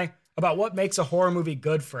Bryant and I about what makes a horror movie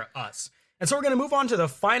good for us. And so we're going to move on to the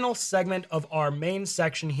final segment of our main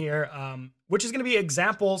section here, which is going to be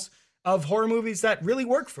examples of horror movies that really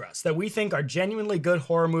work for us, that we think are genuinely good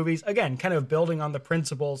horror movies. Again, kind of building on the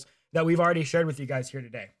principles that we've already shared with you guys here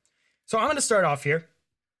today. So I'm going to start off here.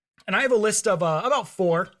 And I have a list of about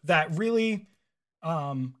 4 that really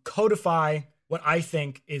codify what I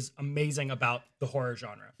think is amazing about the horror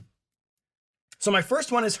genre. So my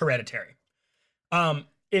first one is Hereditary.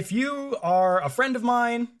 If you are a friend of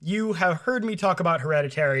mine, you have heard me talk about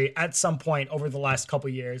Hereditary at some point over the last couple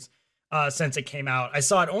years since it came out. I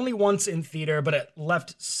saw it only once in theater, but it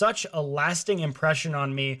left such a lasting impression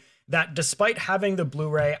on me that despite having the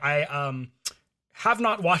Blu-ray, I have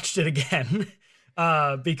not watched it again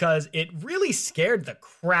because it really scared the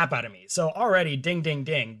crap out of me. So already, ding, ding,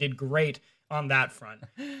 ding, did great on that front.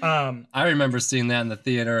 I remember seeing that in the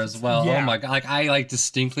theater as well. Yeah. Oh my god! I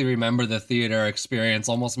distinctly remember the theater experience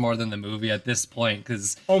almost more than the movie at this point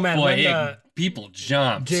because people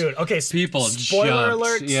jumped, dude. Okay, people spoiler jumped.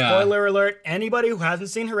 alert! Yeah. Spoiler alert! Anybody who hasn't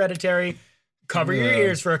seen Hereditary, cover your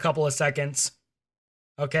ears for a couple of seconds.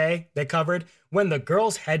 Okay, they covered when the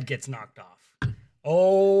girl's head gets knocked off.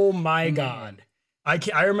 Oh my god!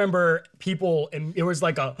 I remember people. It was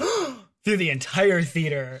like a through the entire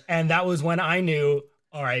theater. And that was when I knew,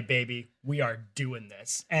 all right, baby, we are doing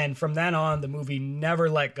this. And from then on, the movie never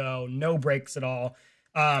let go, no breaks at all.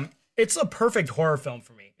 It's a perfect horror film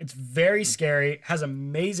for me. It's very scary, has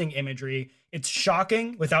amazing imagery. It's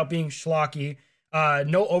shocking without being schlocky.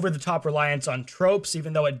 No over-the-top reliance on tropes,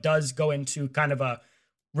 even though it does go into kind of a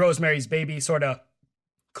Rosemary's Baby sort of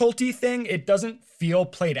culty thing. It doesn't feel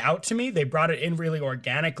played out to me. They brought it in really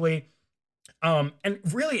organically. And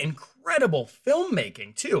really incredible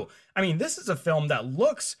filmmaking too. I mean, this is a film that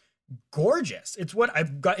looks gorgeous. It's what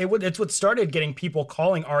I've got. It's what started getting people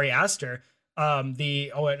calling Ari Aster And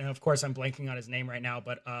of course I'm blanking on his name right now,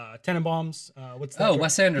 but Tenenbaum's what's that?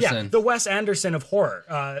 Wes Anderson. Yeah, the Wes Anderson of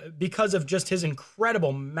horror, because of just his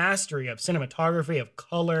incredible mastery of cinematography, of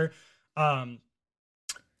color.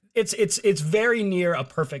 It's very near a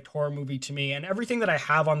perfect horror movie to me, and everything that I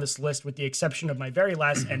have on this list, with the exception of my very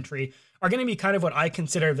last entry, are going to be kind of what I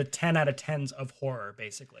consider the 10 out of 10s of horror,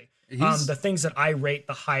 basically. The things that I rate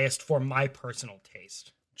the highest for my personal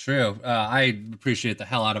taste. True. I appreciate the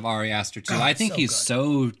hell out of Ari Aster too. I think he's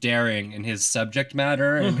so daring in his subject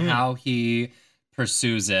matter and how he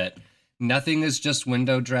pursues it. Nothing is just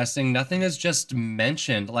window dressing. Nothing is just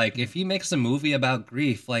mentioned. Like, if he makes a movie about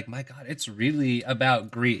grief, like, my God, it's really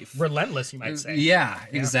about grief. Relentless, you might say. Yeah,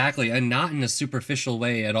 exactly. And not in a superficial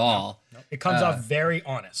way at all. No. It comes off very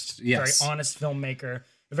honest. Yes. Very honest filmmaker,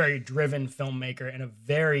 a very driven filmmaker, and a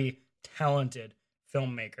very talented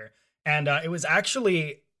filmmaker. And it was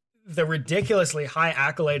actually the ridiculously high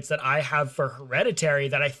accolades that I have for Hereditary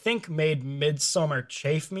that I think made Midsommar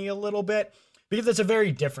chafe me a little bit, because it's a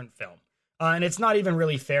very different film. And it's not even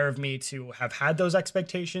really fair of me to have had those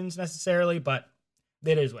expectations necessarily, but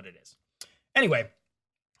it is what it is. Anyway,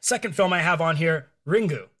 second film I have on here,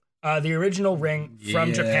 Ringu, the original Ring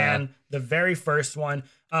from Japan, the very first one.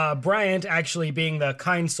 Bryant, actually being the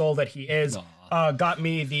kind soul that he is, got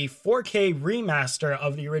me the 4K remaster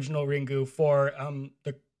of the original Ringu for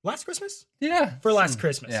the last Christmas? Yeah. For last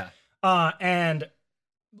Christmas. Yeah. And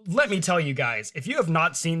let me tell you guys, if you have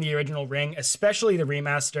not seen the original Ring, especially the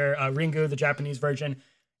remaster, Ringu, the Japanese version,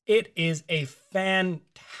 it is a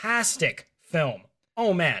fantastic film.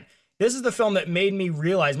 Oh man, this is the film that made me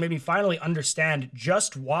finally understand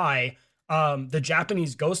just why the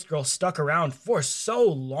Japanese ghost girl stuck around for so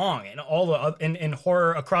long in all the in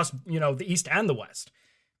horror across the East and the West.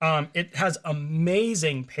 It has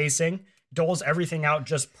amazing pacing. Doles everything out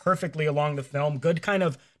just perfectly along the film. Good kind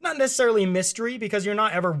of, not necessarily mystery, because you're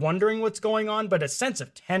not ever wondering what's going on, but a sense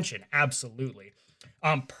of tension, absolutely.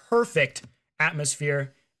 Perfect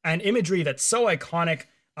atmosphere and imagery that's so iconic.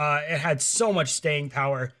 It had so much staying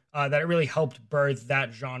power that it really helped birth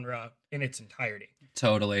that genre in its entirety.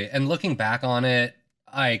 Totally. And looking back on it,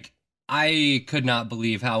 like, I could not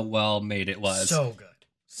believe how well made it was. So good.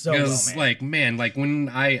 So because, when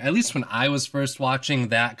I was first watching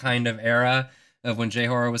that kind of era of when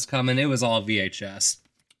J-horror was coming, it was all VHS.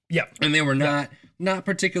 Yeah. And they were not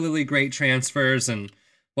particularly great transfers. And,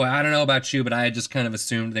 boy, I don't know about you, but I just kind of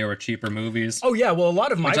assumed they were cheaper movies. Oh, yeah. Well, a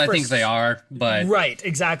lot of I think they are, but... Right,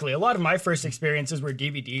 exactly. A lot of my first experiences were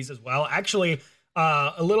DVDs as well. Actually,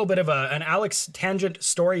 a little bit of an Alex tangent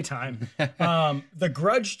story time. The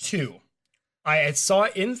Grudge 2, I saw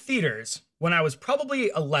it in theaters when I was probably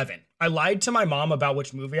 11. I lied to my mom about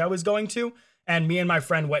which movie I was going to, and me and my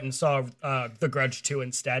friend went and saw The Grudge 2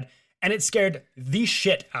 instead, and it scared the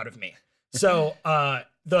shit out of me. So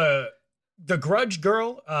the Grudge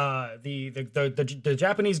girl, the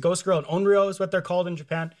Japanese ghost girl, Onryo is what they're called in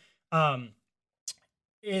Japan,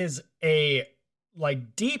 is a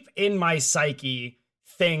deep in my psyche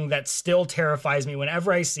thing that still terrifies me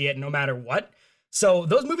whenever I see it, no matter what. So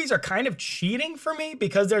those movies are kind of cheating for me,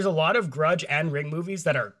 because there's a lot of Grudge and Ring movies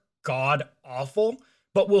that are god awful,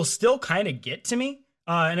 but will still kind of get to me.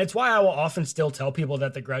 And it's why I will often still tell people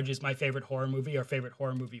that The Grudge is my favorite horror movie or favorite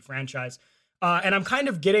horror movie franchise. And I'm kind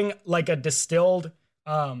of getting like a distilled,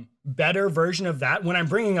 better version of that when I'm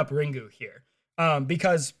bringing up Ringu here.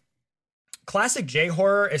 Because classic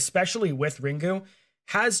J-horror, especially with Ringu,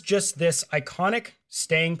 has just this iconic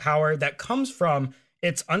staying power that comes from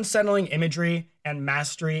its unsettling imagery and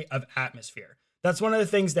mastery of atmosphere. That's one of the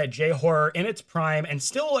things that J-horror in its prime, and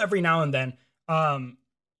still every now and then,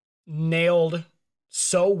 nailed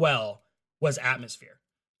so well, was atmosphere.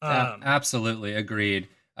 Absolutely agreed.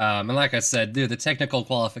 And like I said, dude, the technical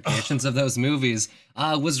qualifications of those movies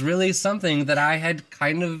was really something that I had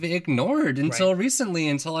kind of ignored until recently,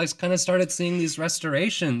 until I kind of started seeing these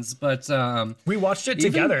restorations. But we watched it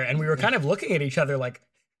together, and we were kind of looking at each other like,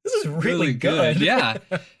 this is really good. Yeah,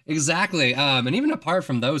 exactly. And even apart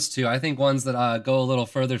from those two, I think ones that go a little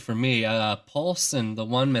further for me, Pulse and The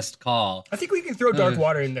One Missed Call. I think we can throw Dark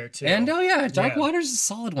Water in there too. And Dark Water's a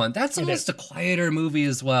solid one. That's almost a quieter movie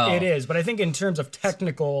as well. It is, but I think in terms of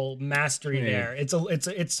technical mastery there,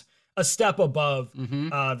 it's a step above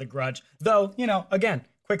The Grudge. Though, again,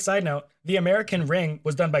 quick side note, the American Ring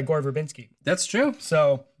was done by Gore Verbinski. That's true.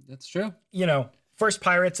 So, that's true. First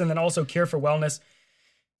Pirates and then also Cure for Wellness.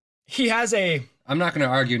 He has I'm not going to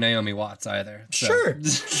argue Naomi Watts either. So.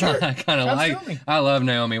 Sure. I kind of I love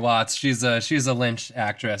Naomi Watts. She's a Lynch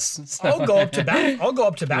actress. So. I'll go up to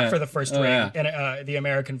bat for the first Ring in the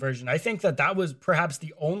American version. I think that was perhaps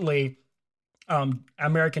the only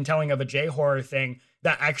American telling of a J-horror thing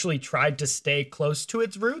that actually tried to stay close to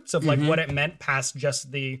its roots of like what it meant past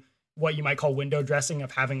just the what you might call window dressing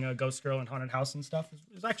of having a ghost girl in haunted house and stuff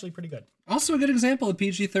is actually pretty good. Also a good example of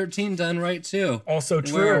PG-13 done right too. Also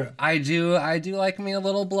true. Where I do like me a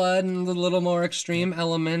little blood and a little more extreme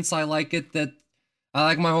elements. I like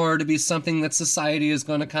my horror to be something that society is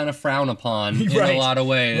going to kind of frown upon in a lot of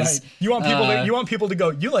ways. Right. You want people to go,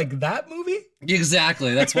 you like that movie?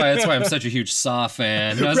 Exactly. That's why I'm such a huge Saw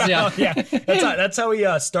fan. Yeah. That's how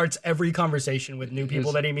he starts every conversation with new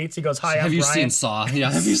people that he meets. He goes, "Hi, I'm Bryant. Have you seen Saw?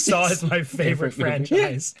 Yeah, have you seen Saw? Is my favorite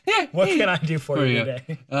franchise. What can I do for you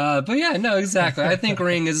today?" But yeah, no, exactly. I think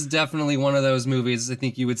Ring is definitely one of those movies I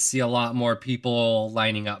think you would see a lot more people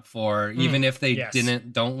lining up for, even if they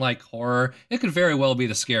don't like horror. It could very well be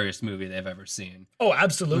the scariest movie they've ever seen. Oh,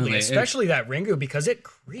 absolutely. Especially that Ringu, because it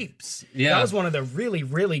creeps. Yeah. That was one of the really,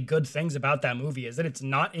 really good things about that movie is that it's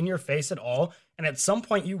not in your face at all. And at some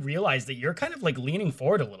point you realize that you're kind of like leaning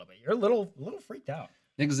forward a little bit. You're a little freaked out.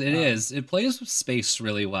 It is. It plays with space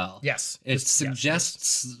really well. Yes. It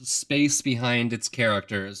suggests space behind its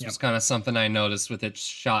characters. Was kind of something I noticed with its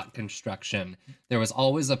shot construction. There was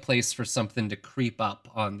always a place for something to creep up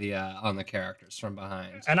on the characters from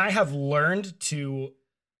behind. And I have learned to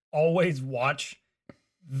always watch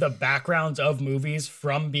the backgrounds of movies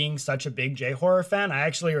from being such a big J-horror fan. I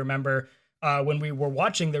actually remember when we were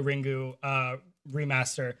watching the Ringu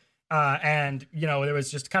remaster, and there was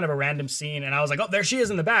just kind of a random scene, and I was like, "Oh, there she is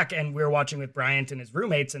in the back," and we were watching with Bryant and his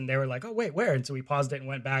roommates, and they were like, "Oh, wait, where?" And so we paused it and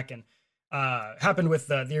went back, and happened with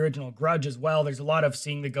the original Grudge as well. There's a lot of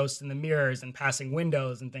seeing the ghost in the mirrors and passing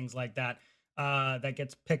windows and things like that. That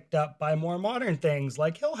gets picked up by more modern things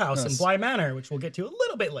like Hill House and Bly Manor, which we'll get to a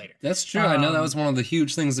little bit later. That's true. I know that was one of the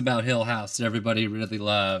huge things about Hill House that everybody really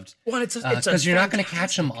loved. Well, it's because you're not going to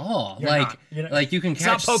catch them all. You can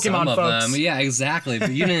catch Pokemon, some of folks. them. Yeah, exactly.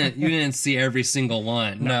 But you didn't see every single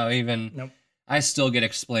one. Nope. I still get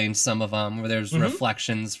explained some of them where there's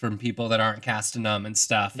reflections from people that aren't casting them and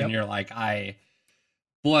stuff, and you're like, I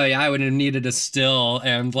would have needed a still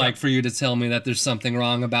and for you to tell me that there's something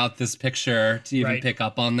wrong about this picture to even pick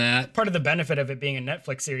up on that. Part of the benefit of it being a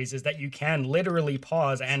Netflix series is that you can literally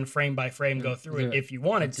pause and frame by frame go through it if you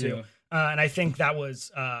wanted to. And I think that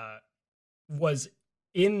was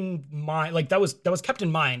in mind, that was kept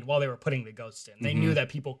in mind while they were putting the ghosts in. They knew that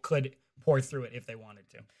people could pour through it if they wanted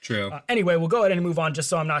to. True. Anyway, we'll go ahead and move on just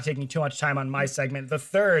so I'm not taking too much time on my segment. The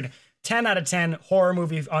third 10 out of 10 horror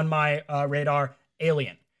movie on my radar,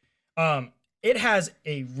 Alien. It has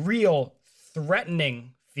a real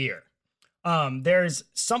threatening fear. There's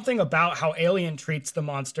something about how Alien treats the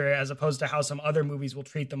monster as opposed to how some other movies will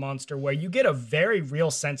treat the monster where you get a very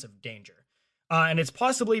real sense of danger. And it's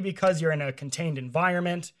possibly because you're in a contained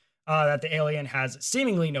environment, that the alien has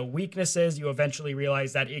seemingly no weaknesses. You eventually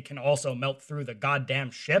realize that it can also melt through the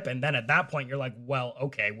goddamn ship. And then at that point, you're like, well,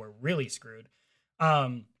 okay, we're really screwed.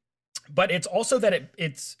 But it's also that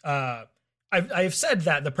I've said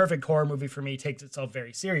that the perfect horror movie for me takes itself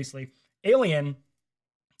very seriously. Alien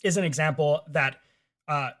is an example that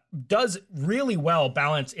does really well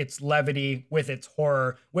balance its levity with its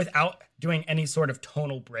horror without doing any sort of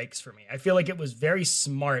tonal breaks for me. I feel like it was very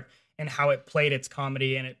smart in how it played its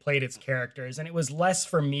comedy and it played its characters. And it was less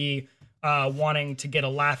for me wanting to get a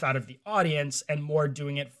laugh out of the audience and more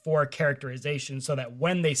doing it for characterization so that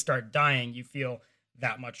when they start dying, you feel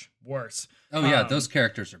that much worse. Oh yeah, those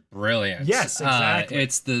characters are brilliant. Yes, exactly.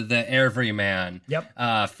 It's the everyman.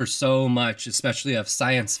 Yep. For so much, especially of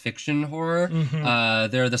science fiction horror,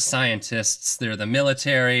 they're the scientists, they're the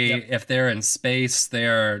military. Yep. If they're in space,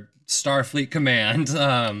 they're Starfleet Command.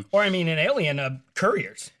 Or I mean, in Alien,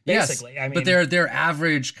 couriers. Basically, yes, but they're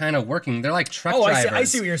average kind of working. They're like truck drivers. I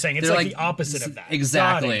see what you're saying. It's like the opposite of that.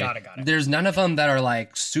 Exactly. Got it. There's none of them that are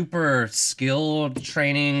like super skilled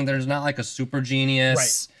training. There's not like a super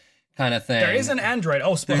genius kind of thing. There is an android.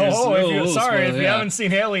 If you haven't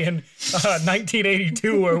seen Alien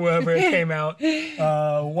 1982 or wherever it came out,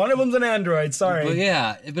 one of them's an android. Sorry.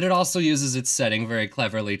 But it also uses its setting very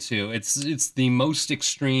cleverly too. It's the most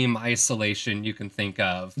extreme isolation you can think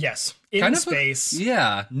of. Yes. In space.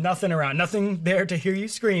 Nothing around. Nothing there to hear you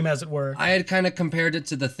scream, as it were. I had kind of compared it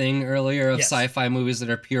to The Thing earlier of sci-fi movies that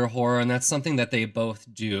are pure horror, and that's something that they both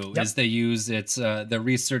do, is they use the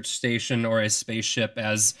research station or a spaceship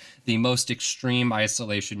as the most extreme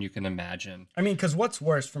isolation you can imagine. I mean, because what's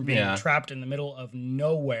worse from being trapped in the middle of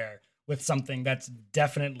nowhere with something that's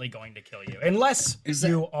definitely going to kill you? Unless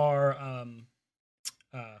you are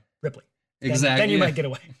Ripley. Exactly. Then you might get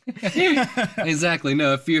away. Exactly.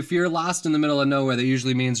 No, if you're lost in the middle of nowhere, that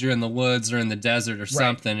usually means you're in the woods or in the desert or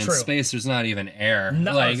something. True. In space, there's not even air.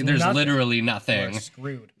 No, there's nothing. literally nothing. We're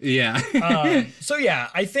screwed. Yeah. So yeah,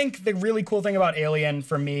 I think the really cool thing about Alien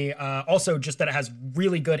for me, also just that it has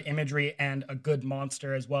really good imagery and a good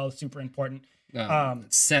monster as well, is super important.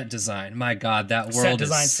 Set design. My God, that world is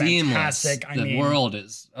seamless. Fantastic. The world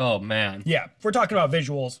is, oh man. Yeah, if we're talking about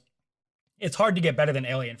visuals, it's hard to get better than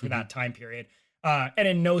Alien for that time period. And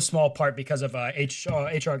in no small part because of H.R.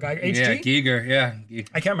 Geiger. HG? Yeah, Giger, yeah.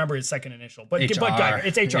 I can't remember his second initial, but HR. Geiger.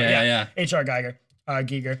 It's H.R. Yeah. H.R. Geiger.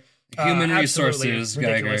 Giger. Human resources,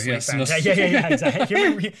 Geiger. Yes. Yeah,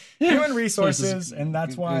 exactly. Human resources, and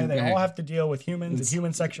that's why they all have to deal with humans and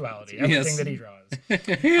human sexuality. Everything that he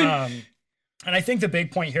draws. And I think the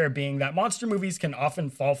big point here being that monster movies can often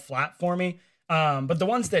fall flat for me. But the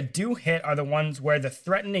ones that do hit are the ones where the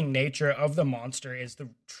threatening nature of the monster is the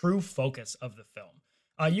true focus of the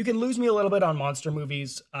film. You can lose me a little bit on monster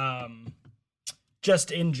movies,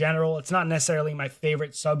 just in general. It's not necessarily my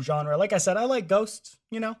favorite subgenre. Like I said, I like ghosts,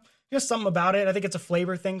 just something about it. I think it's a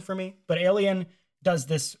flavor thing for me. But Alien does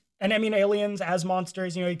this, and I mean, aliens as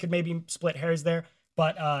monsters, you could maybe split hairs there.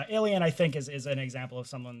 But Alien, I think, is an example of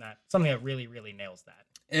something that really, really nails that.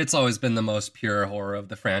 It's always been the most pure horror of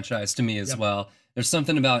the franchise to me as well. There's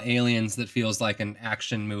something about Aliens that feels like an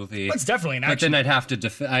action movie. It's definitely an action. But then I'd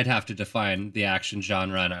have to define the action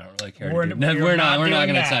genre, and I don't really care. We're not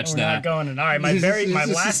going to touch that. We're not going. All right, my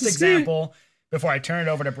last example before I turn it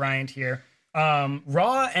over to Bryant here.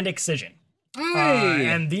 Raw and Excision.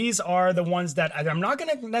 And these are the ones that I'm not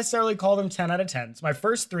going to necessarily call them 10 out of 10s. My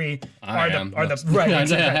first three the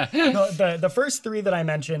first three that I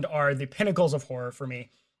mentioned are the pinnacles of horror for me.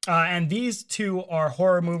 And these two are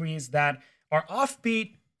horror movies that are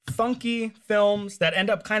offbeat, funky films that end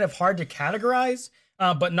up kind of hard to categorize,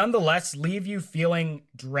 but nonetheless leave you feeling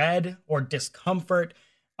dread or discomfort,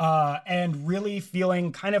 and really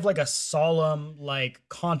feeling kind of like a solemn, like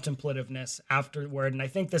contemplativeness afterward. And I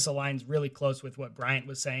think this aligns really close with what Bryant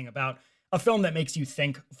was saying about a film that makes you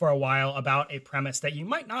think for a while about a premise that you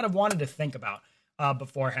might not have wanted to think about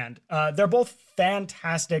beforehand. They're both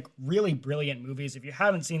fantastic, really brilliant movies. If you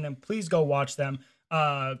haven't seen them, please go watch them.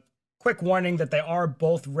 Quick warning that they are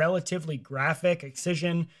both relatively graphic.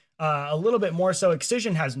 Excision, a little bit more so.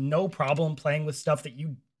 Excision has no problem playing with stuff that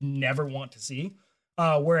you never want to see.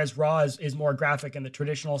 Whereas Raw is more graphic in the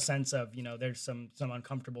traditional sense of, there's some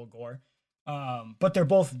uncomfortable gore. But they're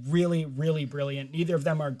both really, really brilliant. Neither of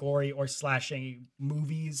them are gory or slashing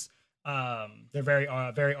movies. They're very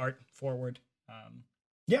art forward.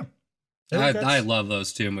 I love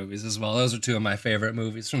those two movies as well. Those are two of my favorite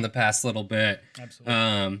movies from the past little bit.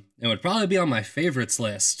 Absolutely. It would probably be on my favorites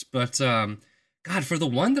list, but God, for the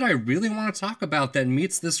one that I really want to talk about that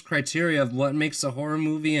meets this criteria of what makes a horror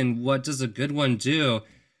movie and what does a good one do,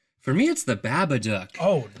 for me, it's The Babadook.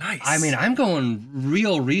 Oh, nice. I mean, I'm going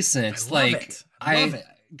real recent. I love it.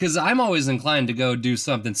 Because I'm always inclined to go do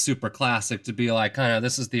something super classic to be like, kind of,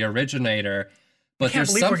 this is the originator. But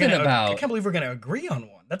there's something about... I can't believe we're going to agree on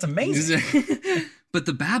one. That's amazing. But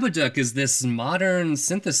The Babadook is this modern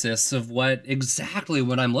synthesis of exactly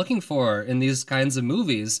what I'm looking for in these kinds of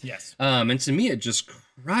movies. Yes. And to me, it just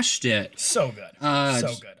crushed it. So good.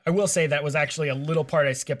 So good. I will say that was actually a little part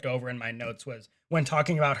I skipped over in my notes was when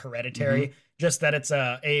talking about Hereditary, just that it's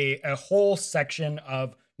a whole section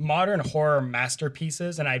of modern horror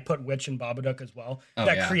masterpieces, and I put Witch and Babadook as well,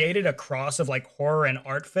 created a cross of like horror and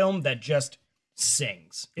art film that just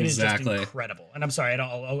sings. It is just incredible. And I'm sorry,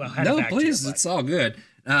 I'll hand it back to you, it's all good.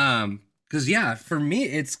 Because for me,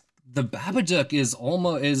 it's The Babadook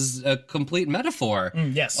is a complete metaphor.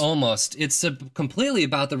 Yes, almost. It's completely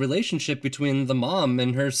about the relationship between the mom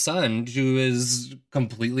and her son, who is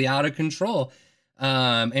completely out of control.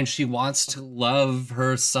 And she wants to love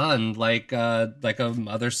her son like a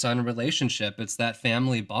mother-son relationship. It's that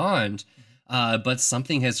family bond. But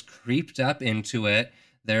something has creeped up into it.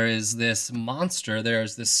 There is this monster,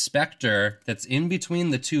 there's this specter that's in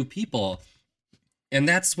between the two people. And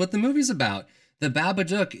that's what the movie's about. The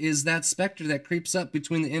Babadook is that specter that creeps up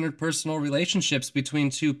between the interpersonal relationships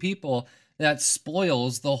between two people that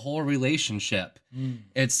spoils the whole relationship.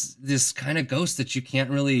 It's this kind of ghost that you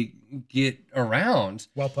can't really get around.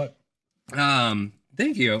 Well put.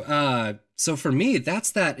 Thank you. So for me,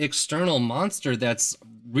 that's that external monster that's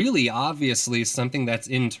really obviously something that's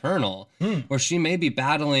internal, where she may be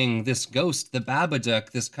battling this ghost, the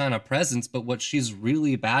Babadook, this kind of presence, but what she's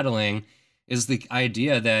really battling is the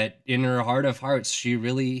idea that in her heart of hearts, she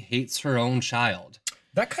really hates her own child.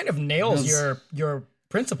 That kind of nails your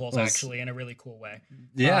principles, actually, in a really cool way.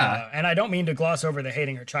 Yeah. And I don't mean to gloss over the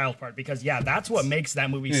hating her child part, because, that's what makes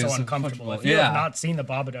that movie so uncomfortable. If you have not seen The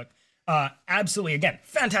Babadook, absolutely, again,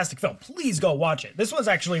 fantastic film. Please go watch it. This was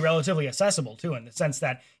actually relatively accessible, too, in the sense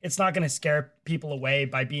that it's not going to scare people away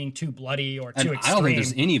by being too bloody or too extreme. I don't think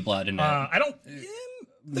there's any blood in it.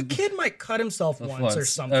 The kid might cut himself once or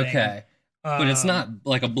something. Okay. But it's not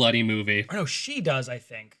like a bloody movie. I know she does, I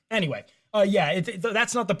think. Anyway,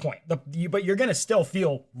 that's not the point. But you're going to still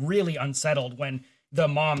feel really unsettled when the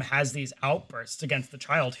mom has these outbursts against the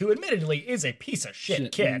child, who admittedly is a piece of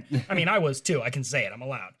shit kid. I mean, I was too. I can say it. I'm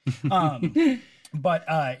allowed.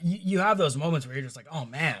 But you have those moments where you're just like, oh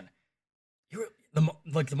man,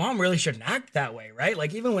 the mom really shouldn't act that way, right?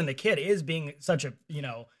 Like, even when the kid is being such a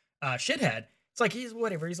shithead, it's like he's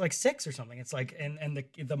like 6 or something. It's like, and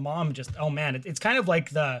the mom just, oh man, it's kind of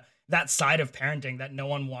like that side of parenting that no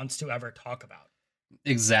one wants to ever talk about.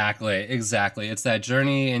 Exactly. It's that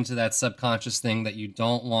journey into that subconscious thing that you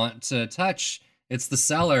don't want to touch. It's the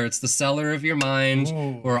cellar of your mind.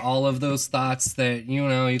 Ooh. Where all of those thoughts that,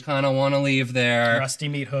 you kind of want to leave there. Rusty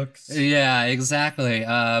meat hooks. Yeah, exactly.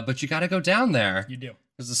 But you got to go down there. You do.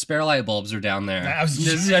 Because the spare light bulbs are down there.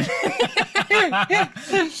 So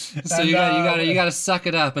you gotta suck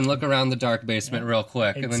it up and look around the dark basement real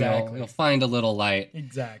quick, and then you'll find a little light.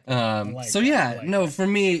 Exactly. For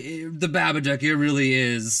me, The Babadook, it really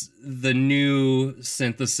is the new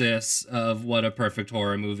synthesis of what a perfect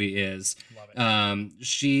horror movie is. Love it.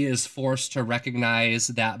 She is forced to recognize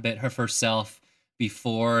that bit of herself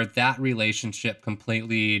before that relationship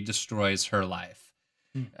completely destroys her life.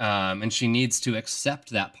 And she needs to accept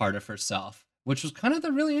that part of herself, which was kind of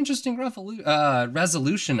the really interesting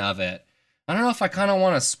resolution of it. I don't know if I kind of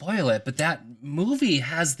want to spoil it, but that movie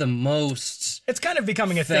has the most... It's kind of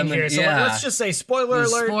becoming a thing here, so let's just say spoiler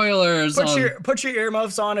alert. Spoilers. Put your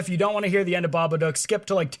earmuffs on if you don't want to hear the end of Babadook. Skip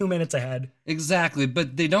to like 2 minutes ahead. Exactly,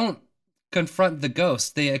 but they don't confront the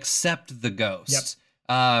ghost. They accept the ghost.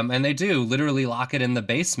 Yep. And they do literally lock it in the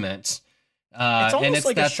basement. It's almost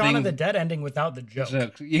like a Shaun of the Dead ending without the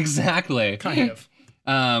joke. Exactly. Kind of.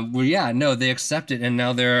 They accept it, and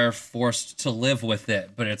now they're forced to live with it,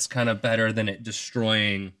 but it's kind of better than it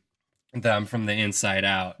destroying them from the inside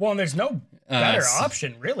out. Well, and there's no better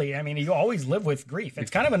option, really. I mean, you always live with grief.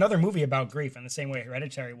 It's kind of another movie about grief in the same way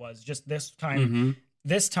Hereditary was, just this time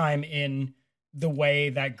in the way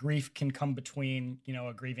that grief can come between,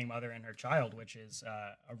 a grieving mother and her child, which is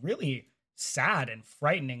a really sad and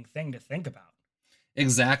frightening thing to think about.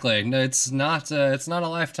 Exactly. No, it's not a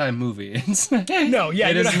Lifetime movie. It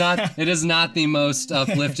is not the most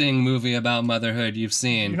uplifting movie about motherhood you've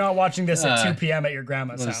seen. You're not watching this at 2 p.m. at your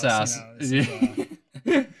grandma's house.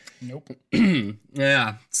 Nope.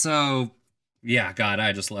 Yeah. So, God,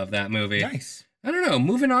 I just love that movie. Nice. I don't know.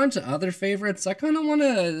 Moving on to other favorites, I kind of want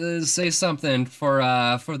to say something for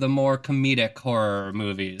the more comedic horror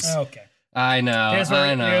movies. Okay. I know.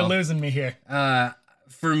 You're losing me here.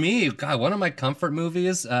 For me, God, one of my comfort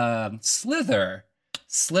movies, Slither.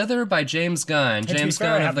 Slither by James Gunn. James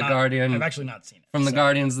Gunn of The Guardian. I've actually not seen it. From the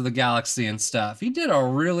Guardians of the Galaxy and stuff. He did a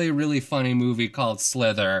really, really funny movie called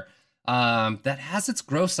Slither that has its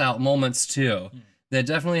gross out moments too. That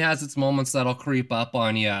definitely has its moments that'll creep up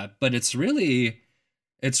on you. But it's really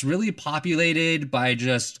populated by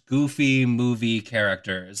just goofy movie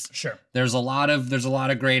characters. Sure. There's a lot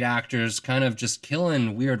of great actors kind of just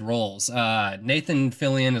killing weird roles. Nathan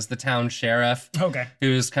Fillion is the town sheriff. Okay.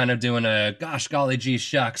 Who's kind of doing a gosh golly gee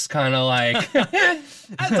shucks kind of like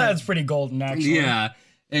That's pretty golden, actually. Yeah,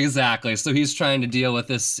 exactly. So he's trying to deal with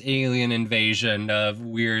this alien invasion of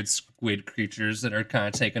weird squid creatures that are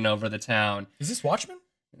kind of taking over the town. Is this Watchmen?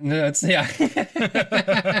 No, it's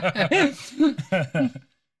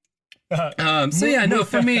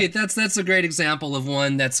for me, that's a great example of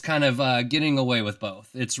one that's kind of getting away with both.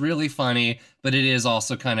 It's really funny, but it is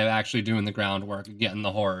also kind of actually doing the groundwork and getting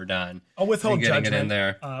the horror done. I'll withhold judgment. It in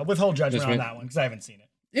there. Withhold judgment on that one because I haven't seen it.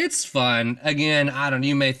 It's fun. Again,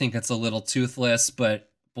 you may think it's a little toothless, but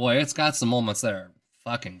boy, it's got some moments that are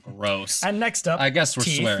fucking gross. And next up, I guess we're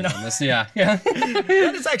swearing on this. Yeah.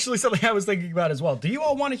 That is actually something I was thinking about as well. Do you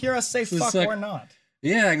all want to hear us say fuck or not?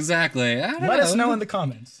 Yeah, exactly. Let us know in the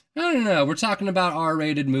comments. I don't know. We're talking about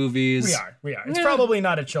R-rated movies. We are. It's probably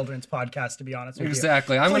not a children's podcast, to be honest with you.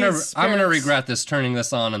 Exactly. I'm gonna regret turning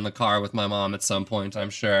this on in the car with my mom at some point, I'm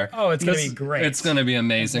sure. Oh, it's gonna be great. It's gonna be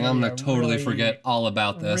amazing. I'm gonna totally forget all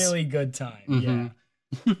about this. Really good time. Yeah.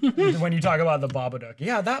 When you talk about the Babadook,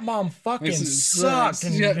 that mom fucking sucked.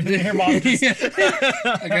 And your mom just...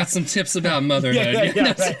 I got some tips about motherhood.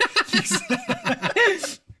 Right.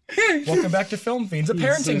 Welcome back to Film Fiends, a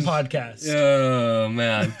parenting podcast. Oh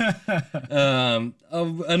man.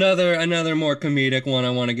 Another more comedic one I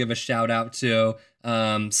want to give a shout out to.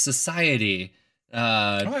 Society.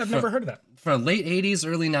 I've never heard of that. From late 80s,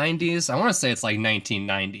 early 90s. I want to say it's like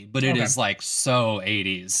 1990, but it is like so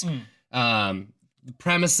 80s. The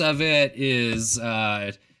premise of it is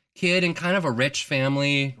kid in kind of a rich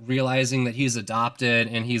family realizing that he's adopted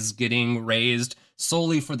and he's getting raised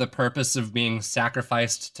solely for the purpose of being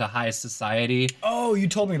sacrificed to high society. Oh, you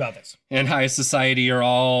told me about this. And high society are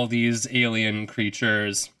all these alien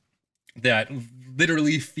creatures that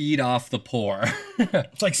literally feed off the poor.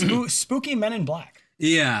 It's like spooky Men in Black.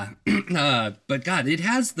 Yeah. But God, it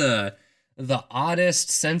has the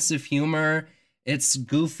oddest sense of humor. It's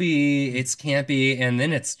goofy, it's campy, and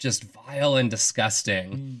then it's just vile and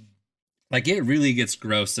disgusting. Like, it really gets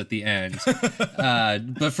gross at the end.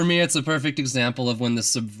 But for me, it's a perfect example of when the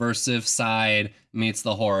subversive side meets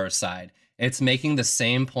the horror side. It's making the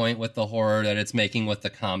same point with the horror that it's making with the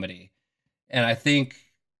comedy. And I think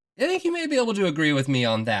you may be able to agree with me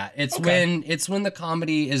on that. It's when the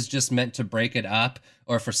comedy is just meant to break it up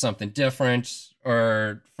or for something different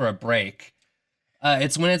or for a break.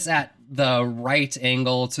 It's when it's at the right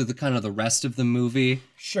angle to the kind of the rest of the movie.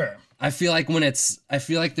 Sure. I feel like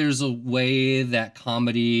there's a way that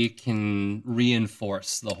comedy can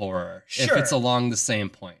reinforce the horror if it's along the same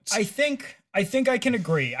point. I think I can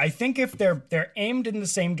agree. I think if they're aimed in the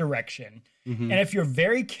same direction, and if you're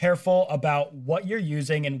very careful about what you're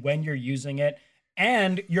using and when you're using it,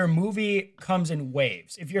 and your movie comes in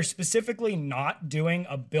waves. If you're specifically not doing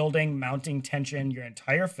a building, mounting tension your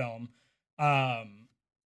entire film,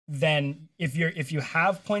 then if you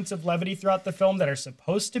have points of levity throughout the film that are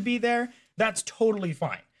supposed to be there, that's totally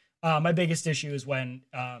fine. My biggest issue is when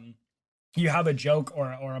you have a joke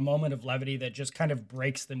or a moment of levity that just kind of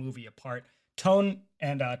breaks the movie apart. Tone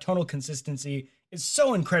and tonal consistency is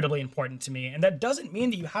so incredibly important to me, and that doesn't mean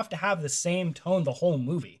that you have to have the same tone the whole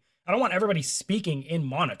movie. I don't want everybody speaking in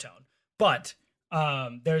monotone, but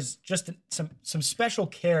there's just some special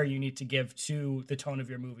care you need to give to the tone of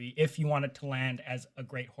your movie if you want it to land as a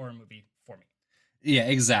great horror movie for me. Yeah,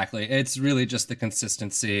 exactly. It's really just the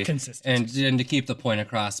consistency. And to keep the point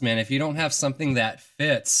across, man, if you don't have something that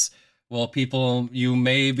fits, well, you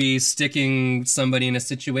may be sticking somebody in a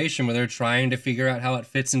situation where they're trying to figure out how it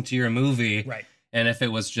fits into your movie. Right. And if it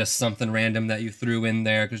was just something random that you threw in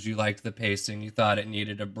there because you liked the pacing, you thought it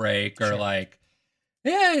needed a break, or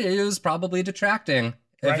yeah, it was probably detracting.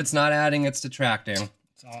 Right. If it's not adding, it's detracting.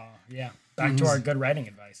 Yeah. Back to our good writing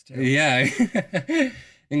advice, too. Yeah,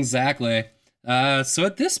 exactly. So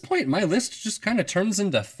at this point, my list just kind of turns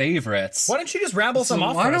into favorites. Why don't you just ramble some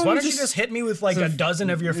off for us? Why don't you just hit me with like a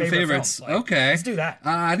dozen of your favorites? Films? Okay. Let's do that.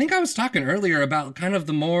 I think I was talking earlier about kind of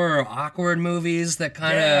the more awkward movies that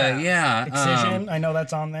kind of, Excision, I know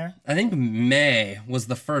that's on there. I think May was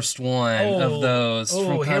the first one of those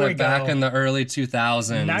from kind of back in the early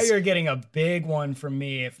 2000s. Now you're getting a big one from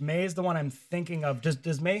me. If May is the one I'm thinking of,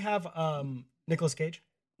 does May have Nicolas Cage?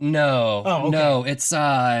 No, no, it's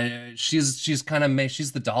she's kind of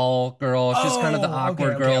she's the doll girl. She's kind of the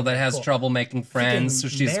awkward girl that has trouble making friends. So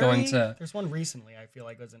she's going to. There's one recently I feel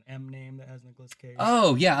like was an M name that has Nicolas Cage.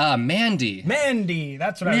 Oh yeah, Mandy. Mandy,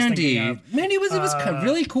 that's what I was thinking of. Mandy was kind of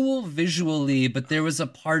really cool visually, but there was a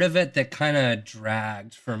part of it that kind of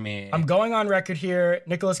dragged for me. I'm going on record here,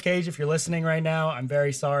 Nicolas Cage. If you're listening right now, I'm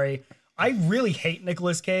very sorry. I really hate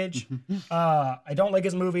Nicolas Cage. I don't like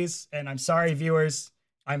his movies, and I'm sorry, viewers.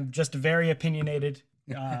 I'm just very opinionated.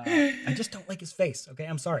 I just don't like his face. Okay,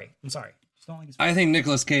 I'm sorry. Just don't like his face. I think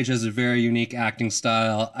Nicolas Cage has a very unique acting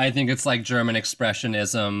style. I think it's like German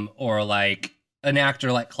expressionism, or like an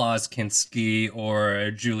actor like Klaus Kinski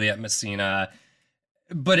or Juliet Messina.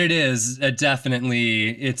 But it is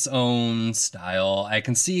definitely its own style. I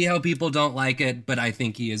can see how people don't like it, but I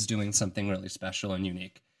think he is doing something really special and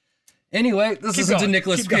unique. Anyway, this isn't a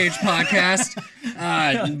Nicolas Cage podcast.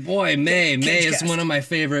 Boy, May is one of my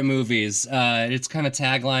favorite movies. Its kind of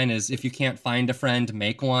tagline is, if you can't find a friend,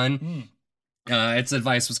 make one. Its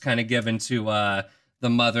advice was kind of given to the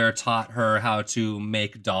mother taught her how to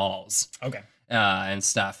make dolls. Okay. And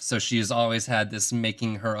stuff. So she's always had this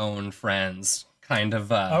making her own friends kind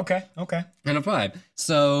of okay. kind of vibe.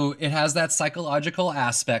 So it has that psychological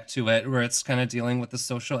aspect to it where it's kind of dealing with the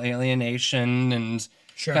social alienation and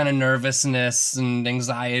kind of nervousness and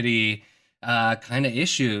anxiety kind of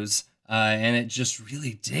issues. And it just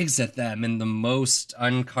really digs at them in the most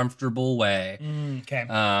uncomfortable way. Okay.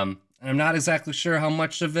 I'm not exactly sure how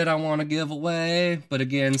much of it I want to give away, but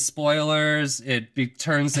again, spoilers, it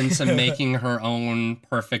turns into making her own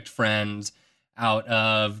perfect friend out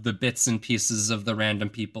of the bits and pieces of the random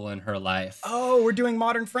people in her life. Oh, we're doing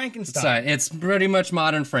Modern Frankenstein. So it's pretty much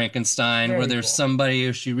Modern Frankenstein, Very where there's cool. somebody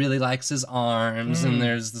who she really likes his arms, and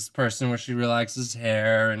there's this person where she really likes his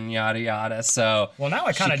hair, and yada yada. So Well, now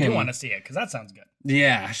I kind of she do can- want to see it, because that sounds good.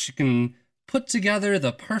 Yeah, she can put together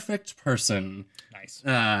the perfect person. Nice.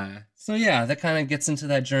 So yeah, that kind of gets into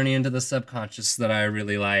that journey into the subconscious that I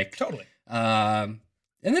really like. Totally. And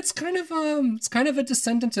it's kind of a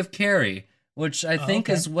descendant of Carrie, which I think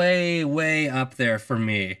okay. is way up there for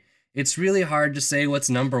me. It's really hard to say what's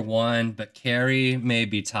number one, but Carrie may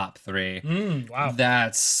be top 3. Wow.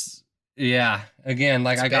 That's again,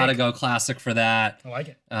 like It's I gotta big. go classic for that. I like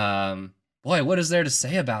it. Boy, what is there to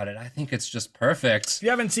say about it? I think it's just perfect. If you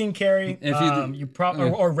haven't seen Carrie, If you-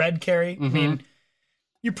 or read Carrie, I mean,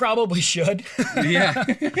 you probably should. Yeah.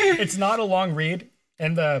 It's not a long read,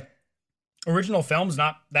 and the original film's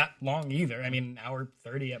not that long either. I mean, an hour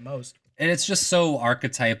 30 at most. And it's just so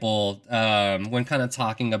archetypal when kind of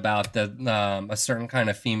talking about a certain kind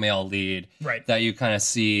of female lead, Right. that you kind of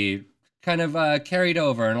see kind of carried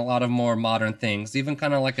over in a lot of more modern things. Even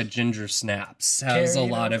kind of like a Ginger Snaps has Carried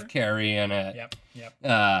a lot over? of Carrie in it.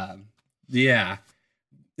 Yep. Yeah.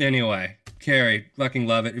 Anyway, Carrie, fucking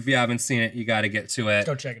love it. If you haven't seen it, you got to get to it.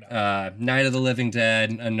 Go check it out. Night of the Living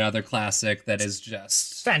Dead, another classic that is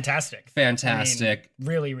just Fantastic. fantastic. I mean,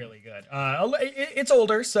 really, really good. It's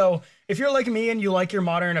older, so if you're like me and you like your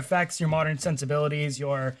modern effects, your modern sensibilities,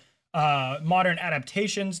 your modern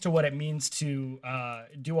adaptations to what it means to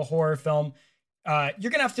do a horror film, you're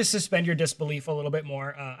gonna have to suspend your disbelief a little bit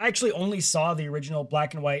more. I actually only saw the original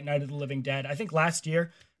black and white Night of the Living Dead, I think last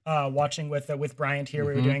year, watching with Bryant here.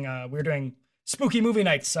 We were doing spooky movie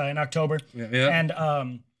nights in October, Yeah.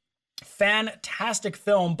 and fantastic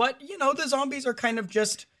film. But you know, the zombies are kind of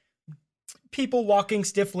just people walking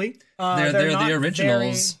stiffly. They're not the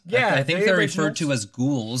originals. Very, I think the they're originals. referred to as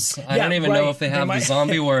ghouls. I Yeah, don't even know if they have the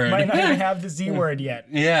zombie word. Might not even have the Z word yet.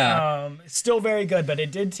 Yeah. Still very good, but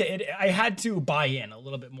it did. I had to buy in a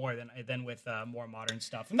little bit more than with more modern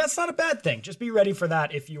stuff, and that's not a bad thing. Just be ready for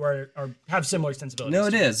that if you are or have similar sensibilities. No,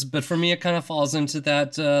 it is. But for me, it kind of falls into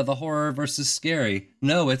that the horror versus scary.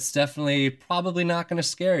 No, it's definitely probably not going to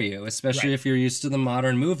scare you, especially Right. if you're used to the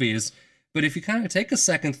modern movies. But if you kind of take a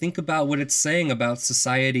second, think about what it's saying about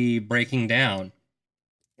society breaking down.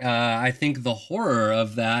 I think the horror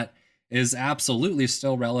of that is absolutely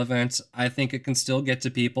still relevant. I think it can still get to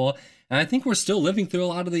people. And I think we're still living through a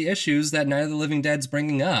lot of the issues that Night of the Living Dead's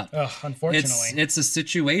bringing up. Ugh, unfortunately. It's a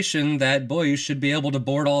situation that, boy, you should be able to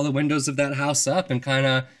board all the windows of that house up and kind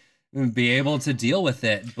of be able to deal with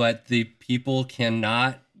it. But the people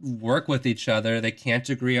cannot work with each other. They can't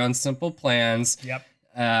agree on simple plans. Yep.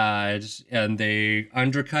 And they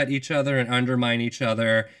undercut each other and undermine each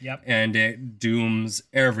other. Yep. And it dooms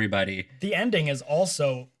everybody. The ending is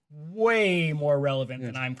also way more relevant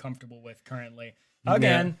than I'm comfortable with currently.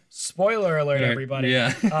 Again, spoiler alert, everybody.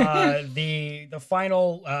 Yeah. The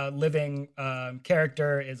final living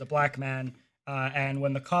character is a black man, and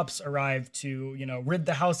when the cops arrive to rid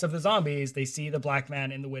the house of the zombies, they see the black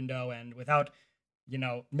man in the window, and without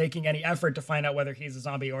making any effort to find out whether he's a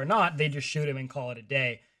zombie or not, they just shoot him and call it a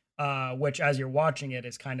day. Which, as you're watching it,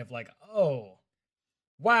 is kind of like, oh,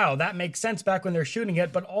 wow, that makes sense back when they're shooting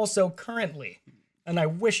it, but also currently. And I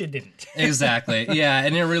wish it didn't. Exactly. Yeah,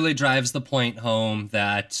 and it really drives the point home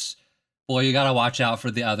that, boy, you gotta watch out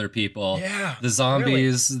for the other people. Yeah, The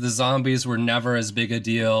zombies were never as big a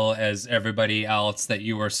deal as everybody else that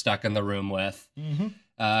you were stuck in the room with. Mm-hmm.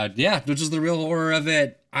 Yeah, which is the real horror of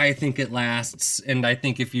it. I think it lasts, and I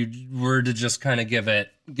think if you were to just kind of give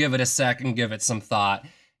it a second, give it some thought,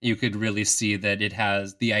 you could really see that it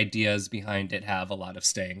has the ideas behind it have a lot of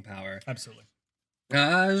staying power. Absolutely.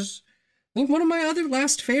 I think one of my other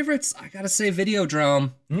last favorites, I gotta say,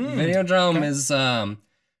 Videodrome. Videodrome is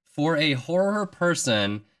for a horror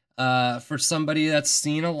person, for somebody that's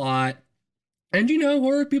seen a lot. And,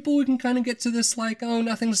 horror people, we can kind of get to this, like, oh,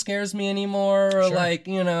 nothing scares me anymore, or Sure. like,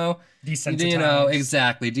 Desensitized.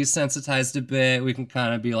 exactly, desensitized a bit. We can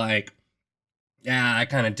kind of be like, yeah, I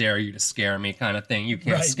kind of dare you to scare me kind of thing. You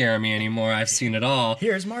can't Right. scare me anymore. I've seen it all.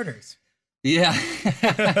 Here's martyrs. Yeah.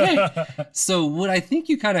 So what I think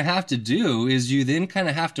you kind of have to do is you then kind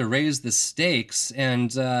of have to raise the stakes and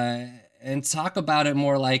talk about it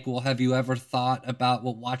more like, well, have you ever thought about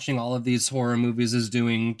what watching all of these horror movies is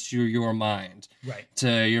doing to your mind, Right.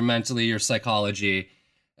 to your mentally, your psychology?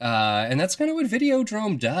 And that's kind of what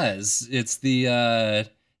Videodrome does. It's the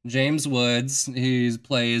James Woods. He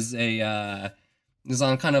plays he's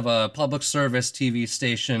on kind of a public service TV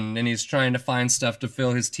station, and he's trying to find stuff to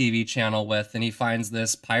fill his TV channel with, and he finds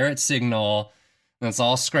this pirate signal And it's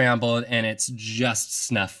all scrambled, and it's just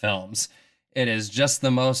snuff films. It is just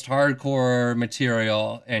the most hardcore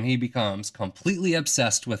material, and he becomes completely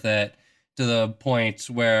obsessed with it to the point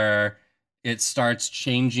where it starts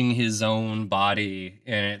changing his own body,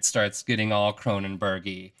 and it starts getting all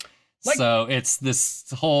Cronenberg-y. So it's this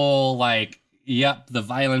whole, like, yep, the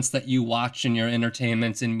violence that you watch in your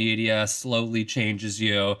entertainment and media slowly changes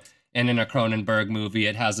you. And in a Cronenberg movie,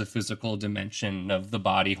 it has a physical dimension of the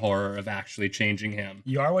body horror of actually changing him.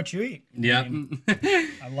 You are what you eat. Yep.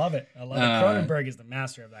 I love it. I love it. Cronenberg is the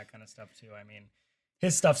master of that kind of stuff, too. I mean,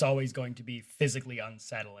 his stuff's always going to be physically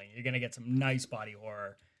unsettling. You're going to get some nice body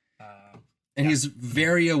horror. And he's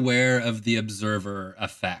very aware of the observer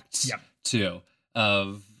effect, too.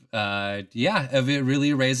 Of it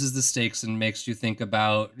really raises the stakes and makes you think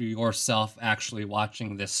about yourself actually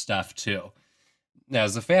watching this stuff, too.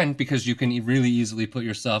 As a fan, because you can really easily put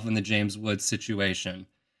yourself in the James Woods situation.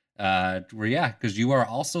 Because you are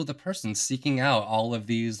also the person seeking out all of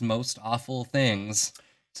these most awful things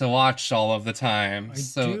to watch all of the time. I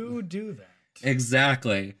do that.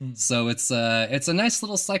 Exactly. So it's a nice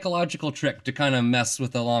little psychological trick to kind of mess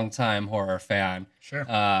with a long-time horror fan. Sure.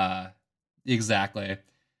 Exactly.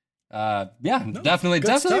 Definitely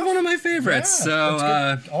stuff. One of my favorites.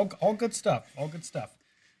 Yeah, so all good stuff. All good stuff.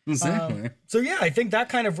 Exactly. I think that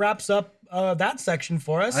kind of wraps up that section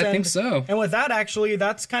for us. I think so. And with that, actually,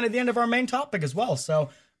 that's kind of the end of our main topic as well. So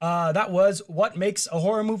that was what makes a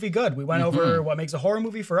horror movie good. We went over what makes a horror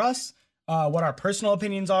movie for us, what our personal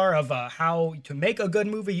opinions are of how to make a good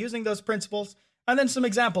movie using those principles, and then some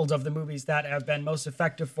examples of the movies that have been most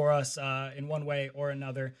effective for us in one way or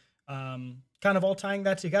another, kind of all tying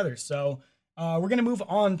that together. So we're going to move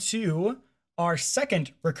on to our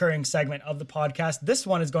second recurring segment of the podcast. This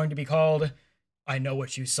one is going to be called I Know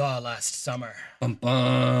What You Saw Last Summer. Bum,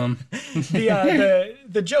 bum.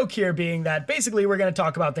 The joke here being that basically we're going to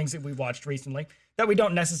talk about things that we've watched recently that we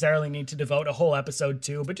don't necessarily need to devote a whole episode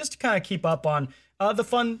to, but just to kind of keep up on the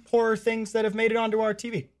fun horror things that have made it onto our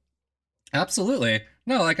TV. Absolutely.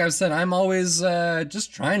 No, like I've said, I'm always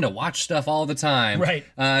just trying to watch stuff all the time. Right.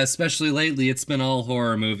 Especially lately, it's been all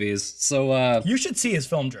horror movies. So you should see his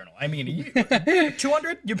film journal. I mean,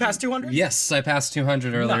 200? You passed 200? Yes, I passed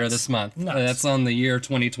 200 earlier this month. That's on the year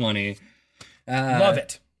 2020. Love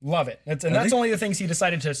it. That's only the things he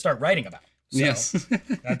decided to start writing about. So yes.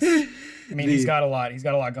 He's got a lot. He's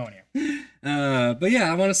got a lot going here. But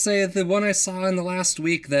yeah, I want to say the one I saw in the last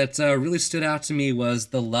week that really stood out to me was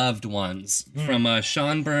The Loved Ones from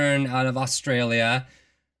Sean Byrne out of Australia.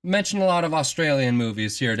 Mentioned a lot of Australian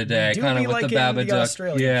movies here today, kind of with the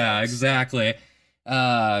Babadook. Yeah, folks. Exactly.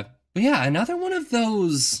 But yeah, another one of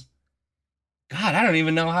those. God, I don't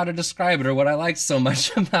even know how to describe it or what I liked so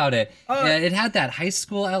much about it. It had that high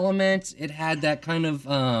school element. It had that kind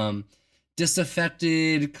of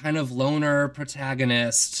disaffected, kind of loner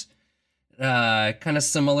protagonist. Kind of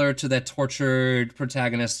similar to that tortured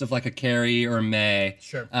protagonist of like a Carrie or May.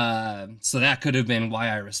 Sure. So that could have been why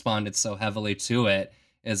I responded so heavily to it,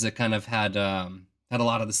 is it kind of had a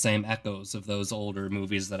lot of the same echoes of those older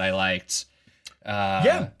movies that I liked.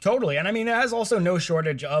 Yeah, totally. And I mean, it has also no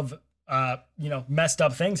shortage of messed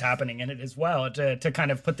up things happening in it as well to kind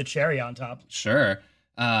of put the cherry on top. Sure.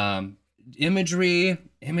 Imagery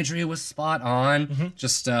was spot on. Mm-hmm.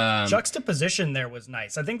 Just juxtaposition there was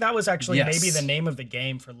nice. I think that was actually maybe the name of the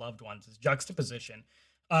game for Loved Ones, is juxtaposition,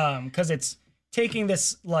 because it's taking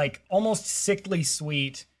this like almost sickly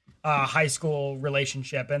sweet high school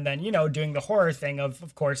relationship and then doing the horror thing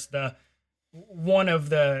of course the one of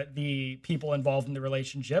the people involved in the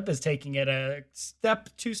relationship is taking it a step,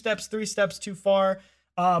 2 steps, 3 steps too far,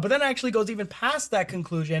 but then it actually goes even past that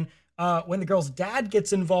conclusion when the girl's dad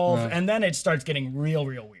gets involved, and then it starts getting real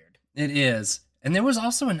weird. It is. And there was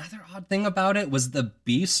also another odd thing about it was the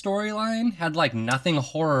B storyline had like nothing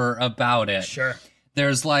horror about it. Sure.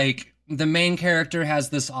 There's like the main character has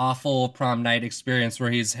this awful prom night experience where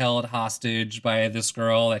he's held hostage by this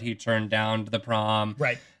girl that he turned down to the prom.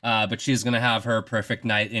 Right. But she's going to have her perfect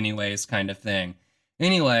night anyways, kind of thing.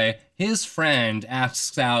 Anyway, his friend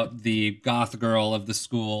asks out the goth girl of the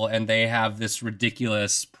school, and they have this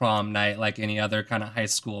ridiculous prom night like any other kind of high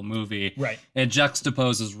school movie. Right. It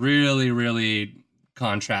juxtaposes really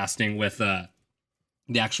contrasting with the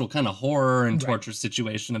actual kind of horror and torture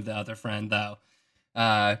situation of the other friend, though.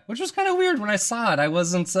 Which was kind of weird when I saw it. I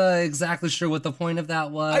wasn't exactly sure what the point of that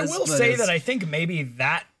was. I will say that I think maybe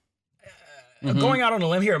that, going out on a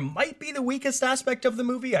limb here, might be the weakest aspect of the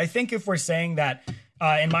movie. I think if we're saying that,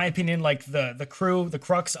 in my opinion, like the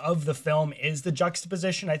crux of the film is the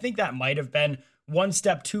juxtaposition, I think that might have been one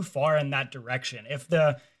step too far in that direction. If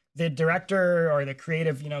the the director or the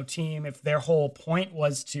creative, team, if their whole point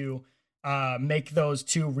was to make those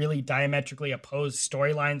two really diametrically opposed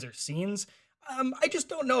storylines or scenes, I just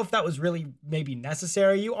don't know if that was really maybe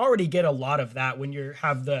necessary. You already get a lot of that when you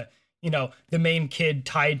have the main kid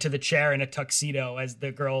tied to the chair in a tuxedo as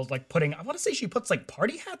the girl's like putting, I want to say she puts like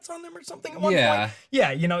party hats on them or something at one point.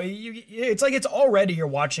 Yeah, it's like it's already you're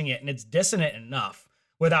watching it and it's dissonant enough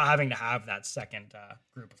without having to have that second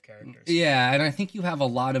group of characters. Yeah, and I think you have a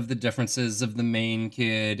lot of the differences of the main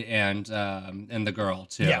kid and the girl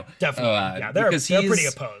too. Yeah, definitely. They're pretty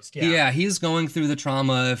opposed. Yeah, he's going through the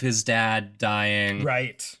trauma of his dad dying.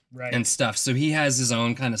 Right. And stuff. So he has his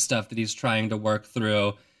own kind of stuff that he's trying to work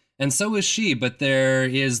through. And so is she, but there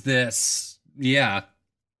is this,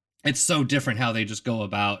 it's so different how they just go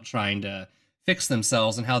about trying to fix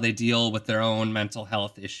themselves and how they deal with their own mental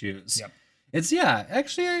health issues. Yep. It's,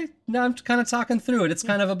 actually, now I'm kind of talking through it. It's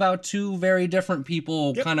kind of about two very different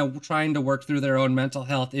people kind of trying to work through their own mental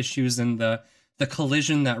health issues and the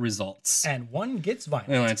collision that results. And one gets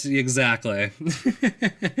violent. Exactly.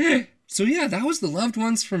 So, that was The Loved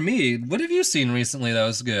Ones for me. What have you seen recently that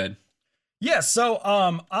was good? Yeah, so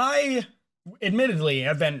I admittedly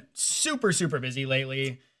have been super, super busy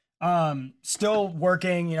lately. Still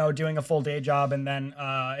working, doing a full day job, and then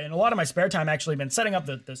in a lot of my spare time, actually been setting up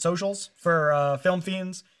the socials for Film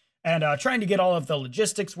Fiends and trying to get all of the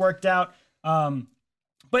logistics worked out.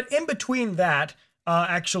 But in between that,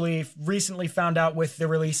 actually recently found out with the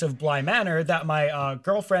release of Bly Manor that my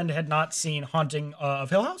girlfriend had not seen Haunting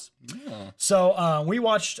of Hill House. Yeah. So we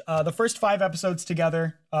watched the first 5 episodes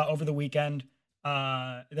together over the weekend.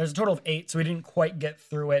 There's a total of 8, so we didn't quite get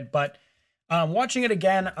through it, but watching it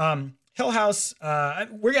again, Hill House, I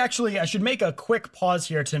should make a quick pause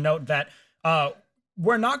here to note that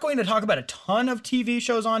we're not going to talk about a ton of TV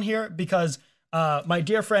shows on here because my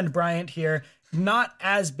dear friend Bryant here, not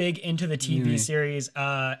as big into the TV series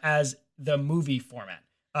as the movie format.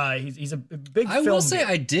 He's a big film. I will say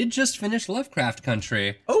I did just finish Lovecraft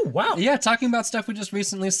Country. Oh, wow. Yeah, talking about stuff we just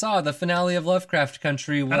recently saw. The finale of Lovecraft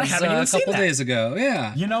Country was a couple days ago.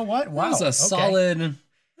 Yeah. You know what? Wow. That was solid.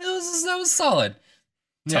 That was solid.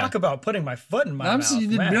 Talk about putting my foot in my mouth.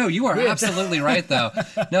 Man. No, you are absolutely right, though.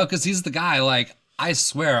 No, because he's the guy, like, I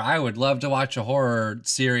swear I would love to watch a horror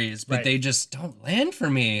series, but they just don't land for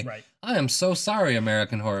me. Right. I am so sorry,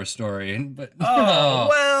 American Horror Story. But that's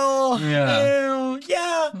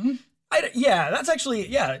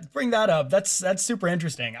actually, bring that up. That's super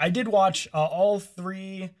interesting. I did watch all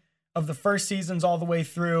 3 of the first seasons all the way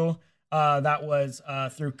through. That was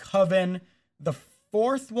through Coven. The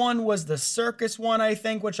 4th one was the circus one, I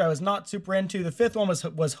think, which I was not super into. The 5th one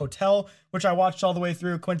was Hotel, which I watched all the way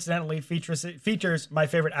through. Coincidentally, features my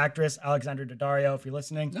favorite actress, Alexandra Daddario. If you're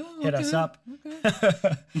listening, hit us up.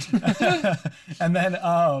 Okay. And then,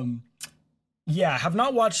 have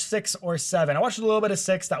not watched 6 or 7. I watched a little bit of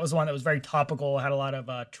 6. That was one that was very topical. Had a lot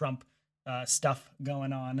of Trump stuff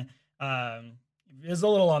going on. It was a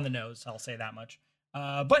little on the nose, I'll say that much.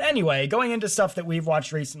 But anyway, going into stuff that we've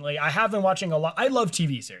watched recently, I have been watching a lot. I love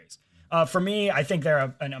TV series. For me, I think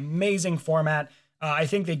they're an amazing format. I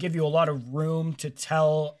think they give you a lot of room to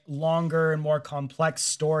tell longer and more complex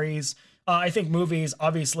stories. I think movies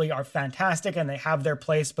obviously are fantastic and they have their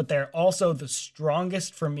place, but they're also the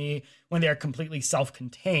strongest for me when they're completely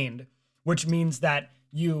self-contained, which means that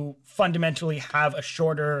you fundamentally have a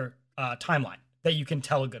shorter timeline that you can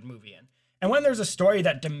tell a good movie in. And when there's a story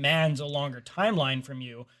that demands a longer timeline from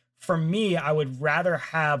you, for me, I would rather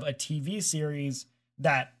have a TV series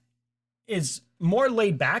that is more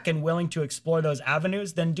laid back and willing to explore those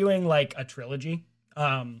avenues than doing like a trilogy.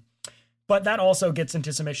 But that also gets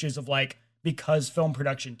into some issues of like, because film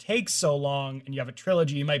production takes so long and you have a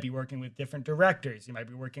trilogy, you might be working with different directors. You might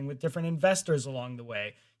be working with different investors along the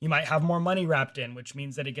way. You might have more money wrapped in, which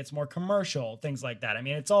means that it gets more commercial, things like that. I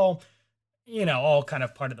mean, it's all, all kind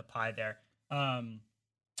of part of the pie there.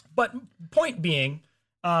 But point being,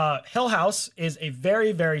 Hill House is a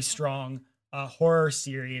very, very strong horror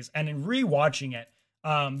series. And in rewatching it,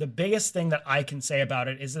 the biggest thing that I can say about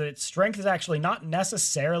it is that its strength is actually not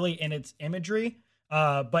necessarily in its imagery,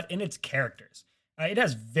 but in its characters. It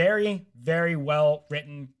has very, very well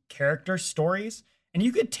written character stories, and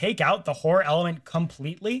you could take out the horror element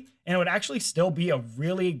completely, and it would actually still be a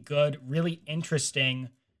really good, really interesting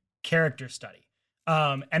character study.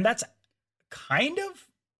 And that's kind of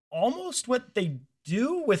almost what they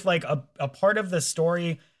do with like a part of the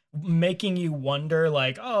story, making you wonder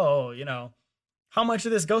like, oh, how much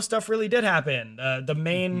of this ghost stuff really did happen? The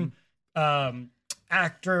main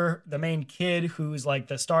actor, the main kid who's like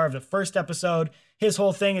the star of the first episode, his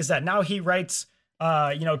whole thing is that now he writes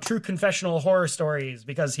true confessional horror stories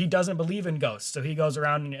because he doesn't believe in ghosts. So he goes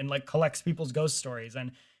around and like collects people's ghost stories.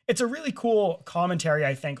 And it's a really cool commentary,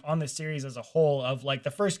 I think, on the series as a whole of like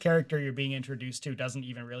the first character you're being introduced to doesn't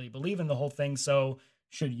even really believe in the whole thing. So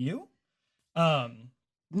should you?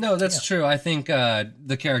 No, that's true. I think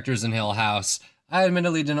the characters in Hill House, I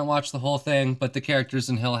admittedly didn't watch the whole thing, but the characters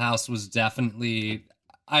in Hill House was definitely,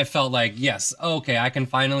 I felt like, yes, okay, I can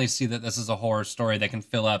finally see that this is a horror story that can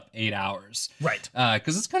fill up 8 hours. Right.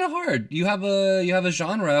 Because it's kind of hard. You have a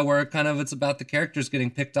genre where kind of it's about the characters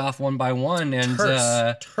getting picked off one by one. And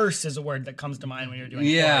terse is a word that comes to mind when you're doing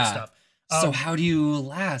horror stuff. So how do you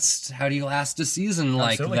last? How do you last a season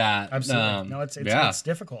like that? Absolutely. No, it's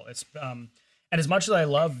difficult. It's and as much as I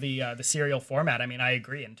love the serial format, I mean, I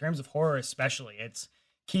agree. In terms of horror, especially, it's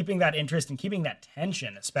keeping that interest and keeping that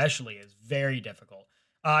tension, especially, is very difficult.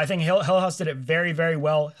 I think Hill House did it very, very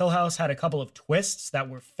well. Hill House had a couple of twists that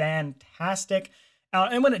were fantastic.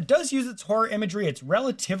 And when it does use its horror imagery, it's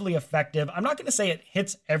relatively effective. I'm not going to say it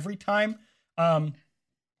hits every time,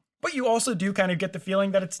 but you also do kind of get the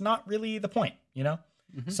feeling that it's not really the point, you know?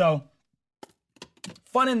 Mm-hmm. So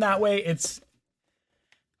fun in that way. It's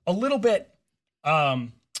a little bit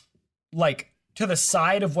like to the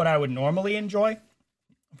side of what I would normally enjoy,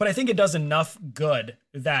 but I think it does enough good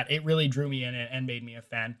that it really drew me in and made me a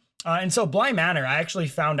fan. And so Bly Manor, I actually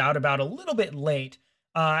found out about a little bit late.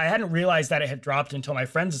 I hadn't realized that it had dropped until my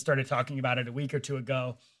friends started talking about it a week or two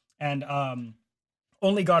ago, and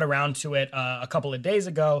only got around to it a couple of days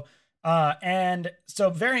ago. And so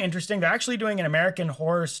very interesting. They're actually doing an American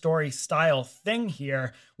Horror Story style thing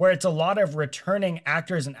here, where it's a lot of returning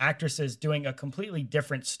actors and actresses doing a completely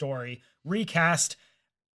different story, recast,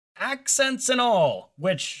 accents and all,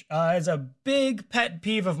 which is a big pet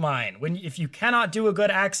peeve of mine. If you cannot do a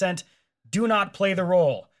good accent, do not play the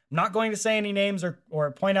role. I'm not going to say any names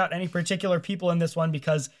or point out any particular people in this one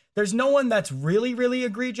because there's no one that's really, really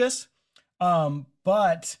egregious.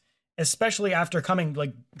 But especially after coming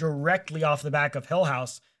like directly off the back of Hill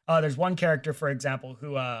House, there's one character, for example,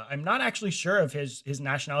 who I'm not actually sure of his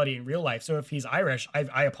nationality in real life. So if he's Irish,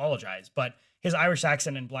 I apologize. But his Irish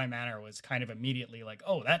accent in Bly Manor was kind of immediately like,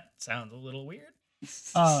 oh, that sounds a little weird.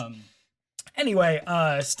 Anyway,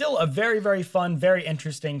 still a very, very fun, very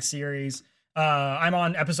interesting series. I'm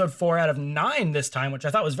on episode 4 out of 9 this time, which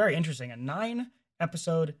I thought was very interesting. A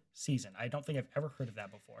 9-episode season. I don't think I've ever heard of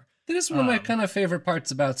that before. That is one of my kind of favorite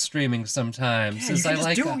parts about streaming sometimes. Yeah, is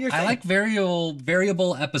I like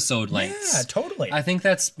variable episode lengths. Yeah, totally. I think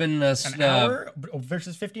that's been an hour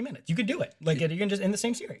versus 50 minutes. You can do it. Like you can just in the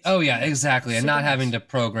same series. Oh yeah, exactly. And not having to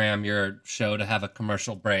program your show to have a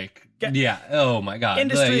commercial break. Yeah. Oh my God.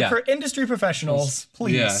 Industry professionals,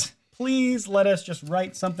 please. Yeah. Please let us just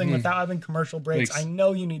write something without having commercial breaks. I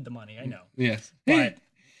know you need the money. I know. Yes.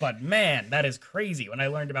 But man, that is crazy. When I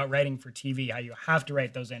learned about writing for TV, how you have to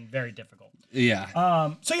write those in, very difficult.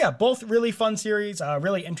 Yeah. So yeah, both really fun series,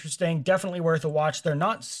 really interesting, definitely worth a watch. They're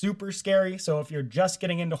not super scary, so if you're just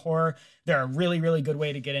getting into horror, they're a really, really good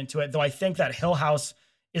way to get into it. Though I think that Hill House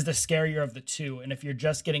is the scarier of the two, and if you're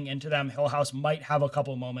just getting into them, Hill House might have a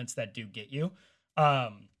couple moments that do get you.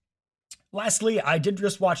 Lastly, I did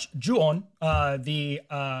just watch Ju-on, the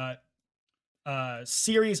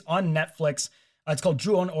series on Netflix. It's called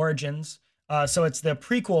Ju-on Origins. So it's the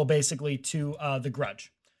prequel, basically, to The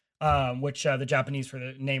Grudge, which the Japanese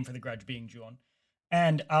name for The Grudge being Ju-on.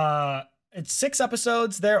 And it's 6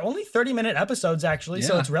 episodes. They're only 30-minute episodes, actually,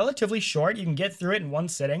 so it's relatively short. You can get through it in one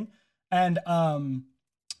sitting. And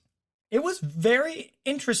it was very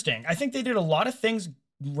interesting. I think they did a lot of things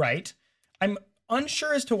right. I'm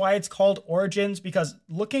unsure as to why it's called Origins, because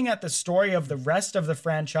looking at the story of the rest of the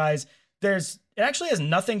franchise, it actually has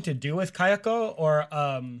nothing to do with Kayako or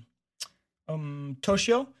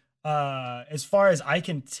Toshio, as far as I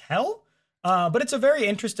can tell. But it's a very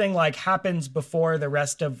interesting, like, happens before the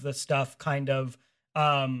rest of the stuff kind of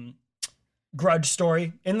Grudge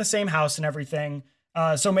story in the same house and everything.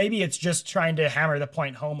 So maybe it's just trying to hammer the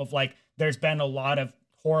point home of, like, there's been a lot of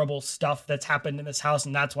horrible stuff that's happened in this house,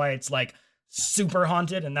 and that's why it's, like, super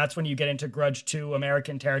haunted. And that's when you get into Grudge 2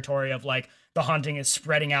 American territory of, like, the haunting is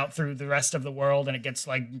spreading out through the rest of the world and it gets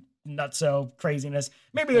like nutso craziness.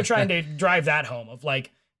 Maybe they're trying to drive that home of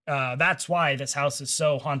like, that's why this house is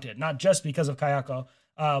so haunted, not just because of Kayako,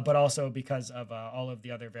 but also because of all of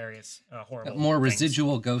the other various horrible more things.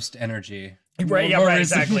 Residual ghost energy. Right,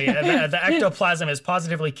 exactly. The ectoplasm is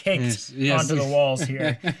positively caked onto the walls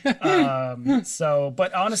here.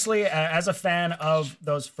 But honestly, as a fan of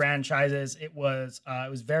those franchises, it was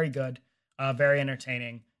very good, very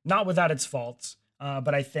entertaining. Not without its faults,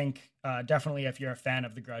 but I think definitely if you're a fan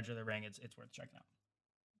of The Grudge or The Ring, it's worth checking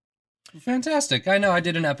out. Fantastic. I know I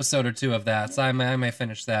did an episode or two of that, so I may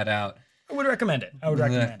finish that out. I would recommend it.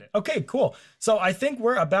 Okay, cool. So I think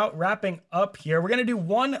we're about wrapping up here. We're going to do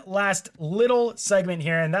one last little segment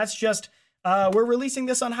here, and that's just we're releasing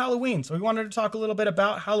this on Halloween. So we wanted to talk a little bit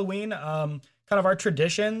about Halloween, kind of our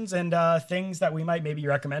traditions and things that we might maybe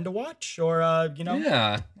recommend to watch or,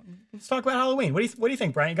 Yeah. Let's talk about Halloween. What do you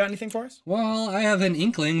think, Brian? You got anything for us? Well, I have an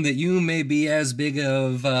inkling that you may be as big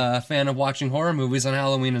of a fan of watching horror movies on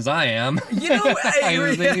Halloween as I am.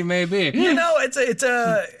 I think you may be. It's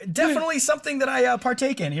definitely something that I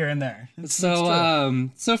partake in here and there. So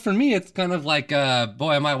for me, it's kind of like,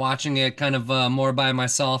 boy, am I watching it kind of more by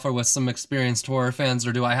myself or with some experienced horror fans,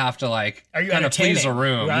 or do I have to kind of please a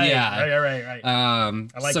room? Right, yeah, right. I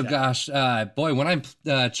like that. Gosh, boy, when I'm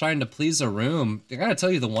trying to please a room, I gotta tell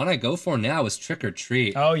you, the one I go for now is Trick or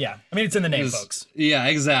Treat. Oh yeah, I mean it's in the name, folks. Yeah,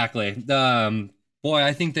 exactly. Boy,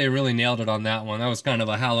 I think they really nailed it on that one. That was kind of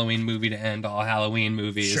a Halloween movie to end all Halloween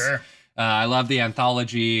movies. Sure. I love the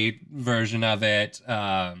anthology version of it.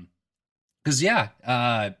 Because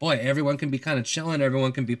boy, everyone can be kind of chilling,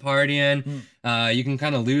 everyone can be partying. You can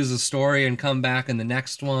kind of lose a story and come back in the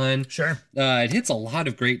next one. Sure. It hits a lot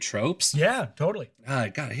of great tropes. Yeah, totally.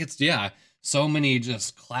 God, it hits so many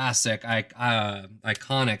just classic,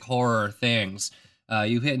 iconic horror things.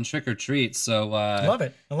 You hit in Trick or Treat, so love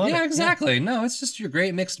it. I love it. Yeah, exactly. No, it's just your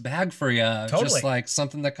great mixed bag for you. Totally. Just like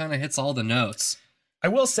something that kind of hits all the notes. I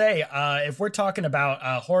will say, if we're talking about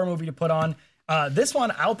a horror movie to put on, this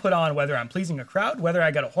one I'll put on whether I'm pleasing a crowd, whether I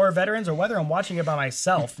got a horror veterans, or whether I'm watching it by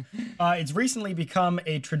myself. It's recently become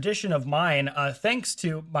a tradition of mine, thanks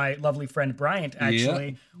to my lovely friend Bryant,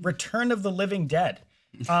 actually. Return of the Living Dead.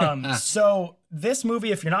 So this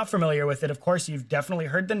movie, if you're not familiar with it, of course, you've definitely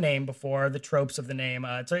heard the name before, the tropes of the name.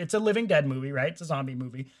 It's a Living Dead movie, right? It's a zombie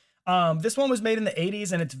movie. This one was made in the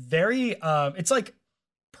 80s, and it's very, it's like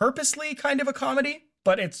purposely kind of a comedy,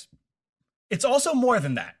 but it's also more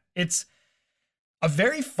than that. It's a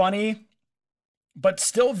very funny, but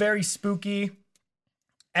still very spooky,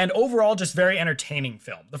 and overall just very entertaining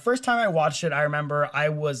film. The first time I watched it, I remember I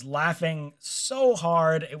was laughing so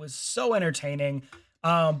hard. It was so entertaining.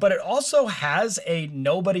 But it also has a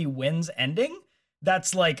nobody wins ending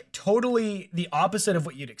that's like totally the opposite of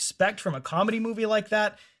what you'd expect from a comedy movie like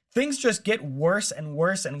that. Things just get worse and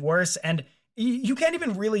worse and worse, and you can't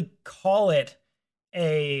even really call it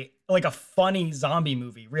a funny zombie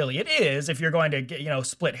movie, really. It is, if you're going to get,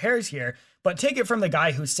 split hairs here, but take it from the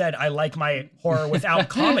guy who said, I like my horror without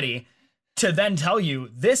comedy, to then tell you,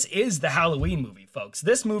 this is the Halloween movie, folks.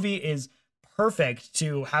 This movie is perfect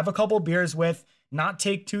to have a couple beers with, not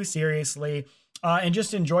take too seriously, and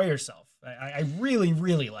just enjoy yourself. I really,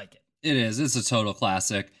 really like it. It is. It's a total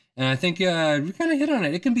classic. And I think we kind of hit on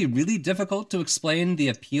it. It can be really difficult to explain the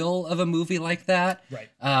appeal of a movie like that. Right.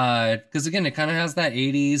 Because, again, it kind of has that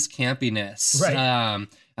 80s campiness. Right.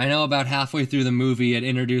 I know about halfway through the movie, it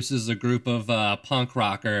introduces a group of punk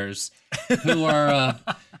rockers who are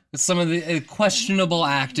some of the questionable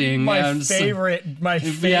acting. My favorite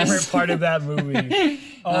part of that movie.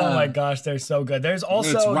 Oh my gosh, they're so good. There's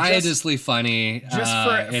also it's riotously funny.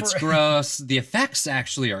 It's gross. The effects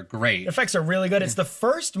actually are great. The effects are really good. It's the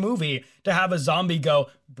first movie to have a zombie go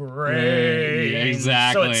brain.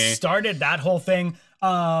 Exactly. So it started that whole thing.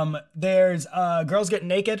 There's girls getting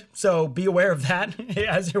naked, so be aware of that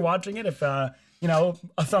as you're watching it. If a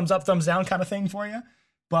thumbs up, thumbs down kind of thing for you.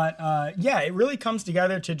 But it really comes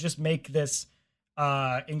together to just make this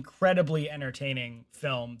incredibly entertaining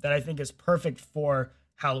film that I think is perfect for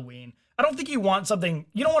Halloween. I don't think you don't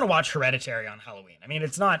want to watch Hereditary on Halloween. I mean,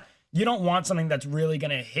 you don't want something that's really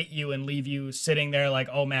going to hit you and leave you sitting there like,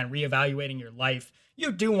 oh man, reevaluating your life.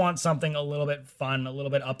 You do want something a little bit fun, a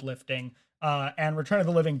little bit uplifting. And Return of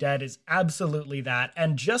the Living Dead is absolutely that.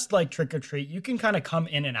 And just like Trick or Treat, you can kind of come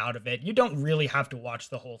in and out of it. You don't really have to watch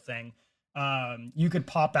the whole thing. You could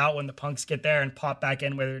pop out when the punks get there and pop back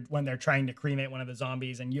in when they're trying to cremate one of the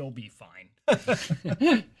zombies, and you'll be fine.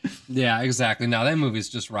 Yeah, exactly. No, that movie's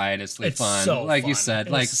just riotously fun. So like fun. You said,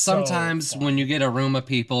 It's sometimes so when you get a room of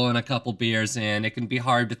people and a couple beers in, it can be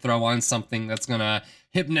hard to throw on something that's gonna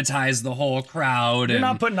hypnotize the whole crowd. You're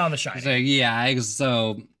not putting on The Shining.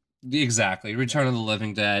 So exactly. Return of the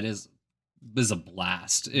Living Dead is a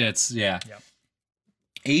blast. It's Yep.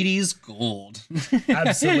 80s gold.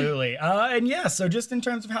 Absolutely. So just in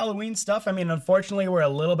terms of Halloween stuff, I mean, unfortunately, we're a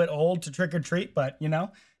little bit old to trick or treat, but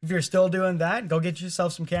if you're still doing that, go get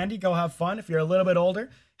yourself some candy, go have fun. If you're a little bit older,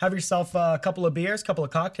 have yourself a couple of beers, couple of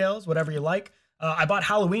cocktails, whatever you like. I bought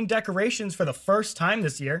Halloween decorations for the first time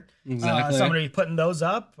this year. Exactly. So I'm going to be putting those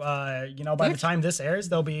up. By the time this airs,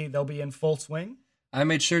 they'll be in full swing. I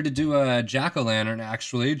made sure to do a jack-o'-lantern,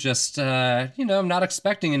 actually. Just, I'm not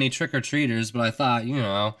expecting any trick-or-treaters, but I thought, you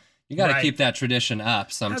got to Right. keep that tradition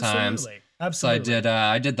up sometimes. Absolutely. So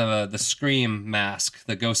I did the Scream mask,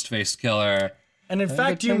 the ghost-faced killer. And in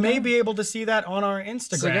fact, you may be able to see that on our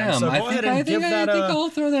Instagram. So go ahead and give that I think I'll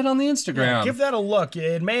throw that on the Instagram. Yeah, give that a look.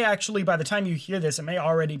 It may actually, by the time you hear this, it may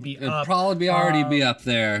already be up. It'll probably already be up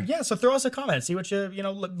there. Yeah, so throw us a comment. See what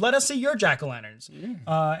let us see your jack-o'-lanterns.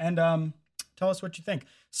 Yeah. And tell us what you think.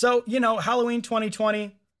 So, Halloween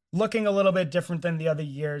 2020, looking a little bit different than the other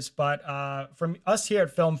years. But from us here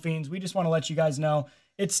at Film Fiends, we just want to let you guys know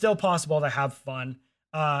it's still possible to have fun.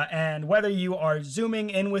 And whether you are Zooming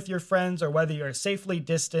in with your friends or whether you're safely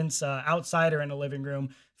distanced outside or in a living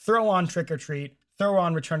room, throw on Trick or Treat, throw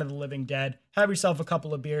on Return of the Living Dead, have yourself a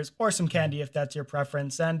couple of beers or some candy if that's your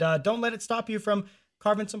preference, and don't let it stop you from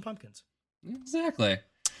carving some pumpkins. Exactly.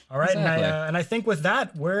 All right, exactly. And I think with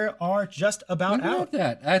that, we are just about out.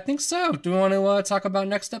 I think so. Do we want to talk about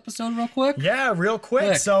next episode real quick? Yeah, real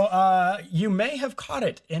quick. So you may have caught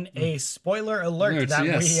it in a spoiler alert that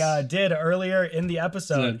we did earlier in the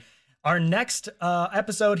episode. Good. Our next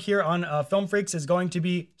episode here on Film Freaks is going to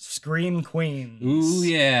be Scream Queens. Ooh,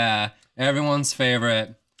 yeah. Everyone's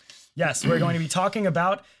favorite. Yes, we're going to be talking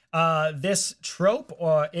about this trope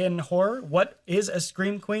in horror. What is a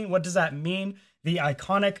Scream Queen? What does that mean? The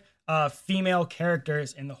iconic female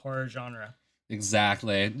characters in the horror genre.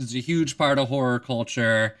 Exactly. It's a huge part of horror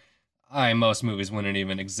culture. Most movies wouldn't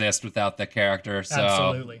even exist without the character. So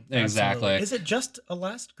Absolutely. Exactly. Is it just a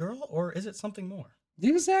last girl or is it something more?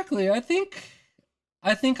 Exactly. I think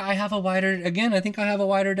I have a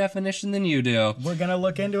wider definition than you do. We're going to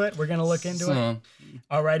look into it.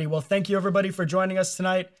 Alrighty. Well, thank you everybody for joining us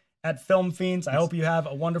tonight at Film Fiends. I hope you have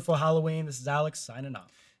a wonderful Halloween. This is Alex signing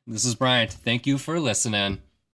off. This is Bryant. Thank you for listening.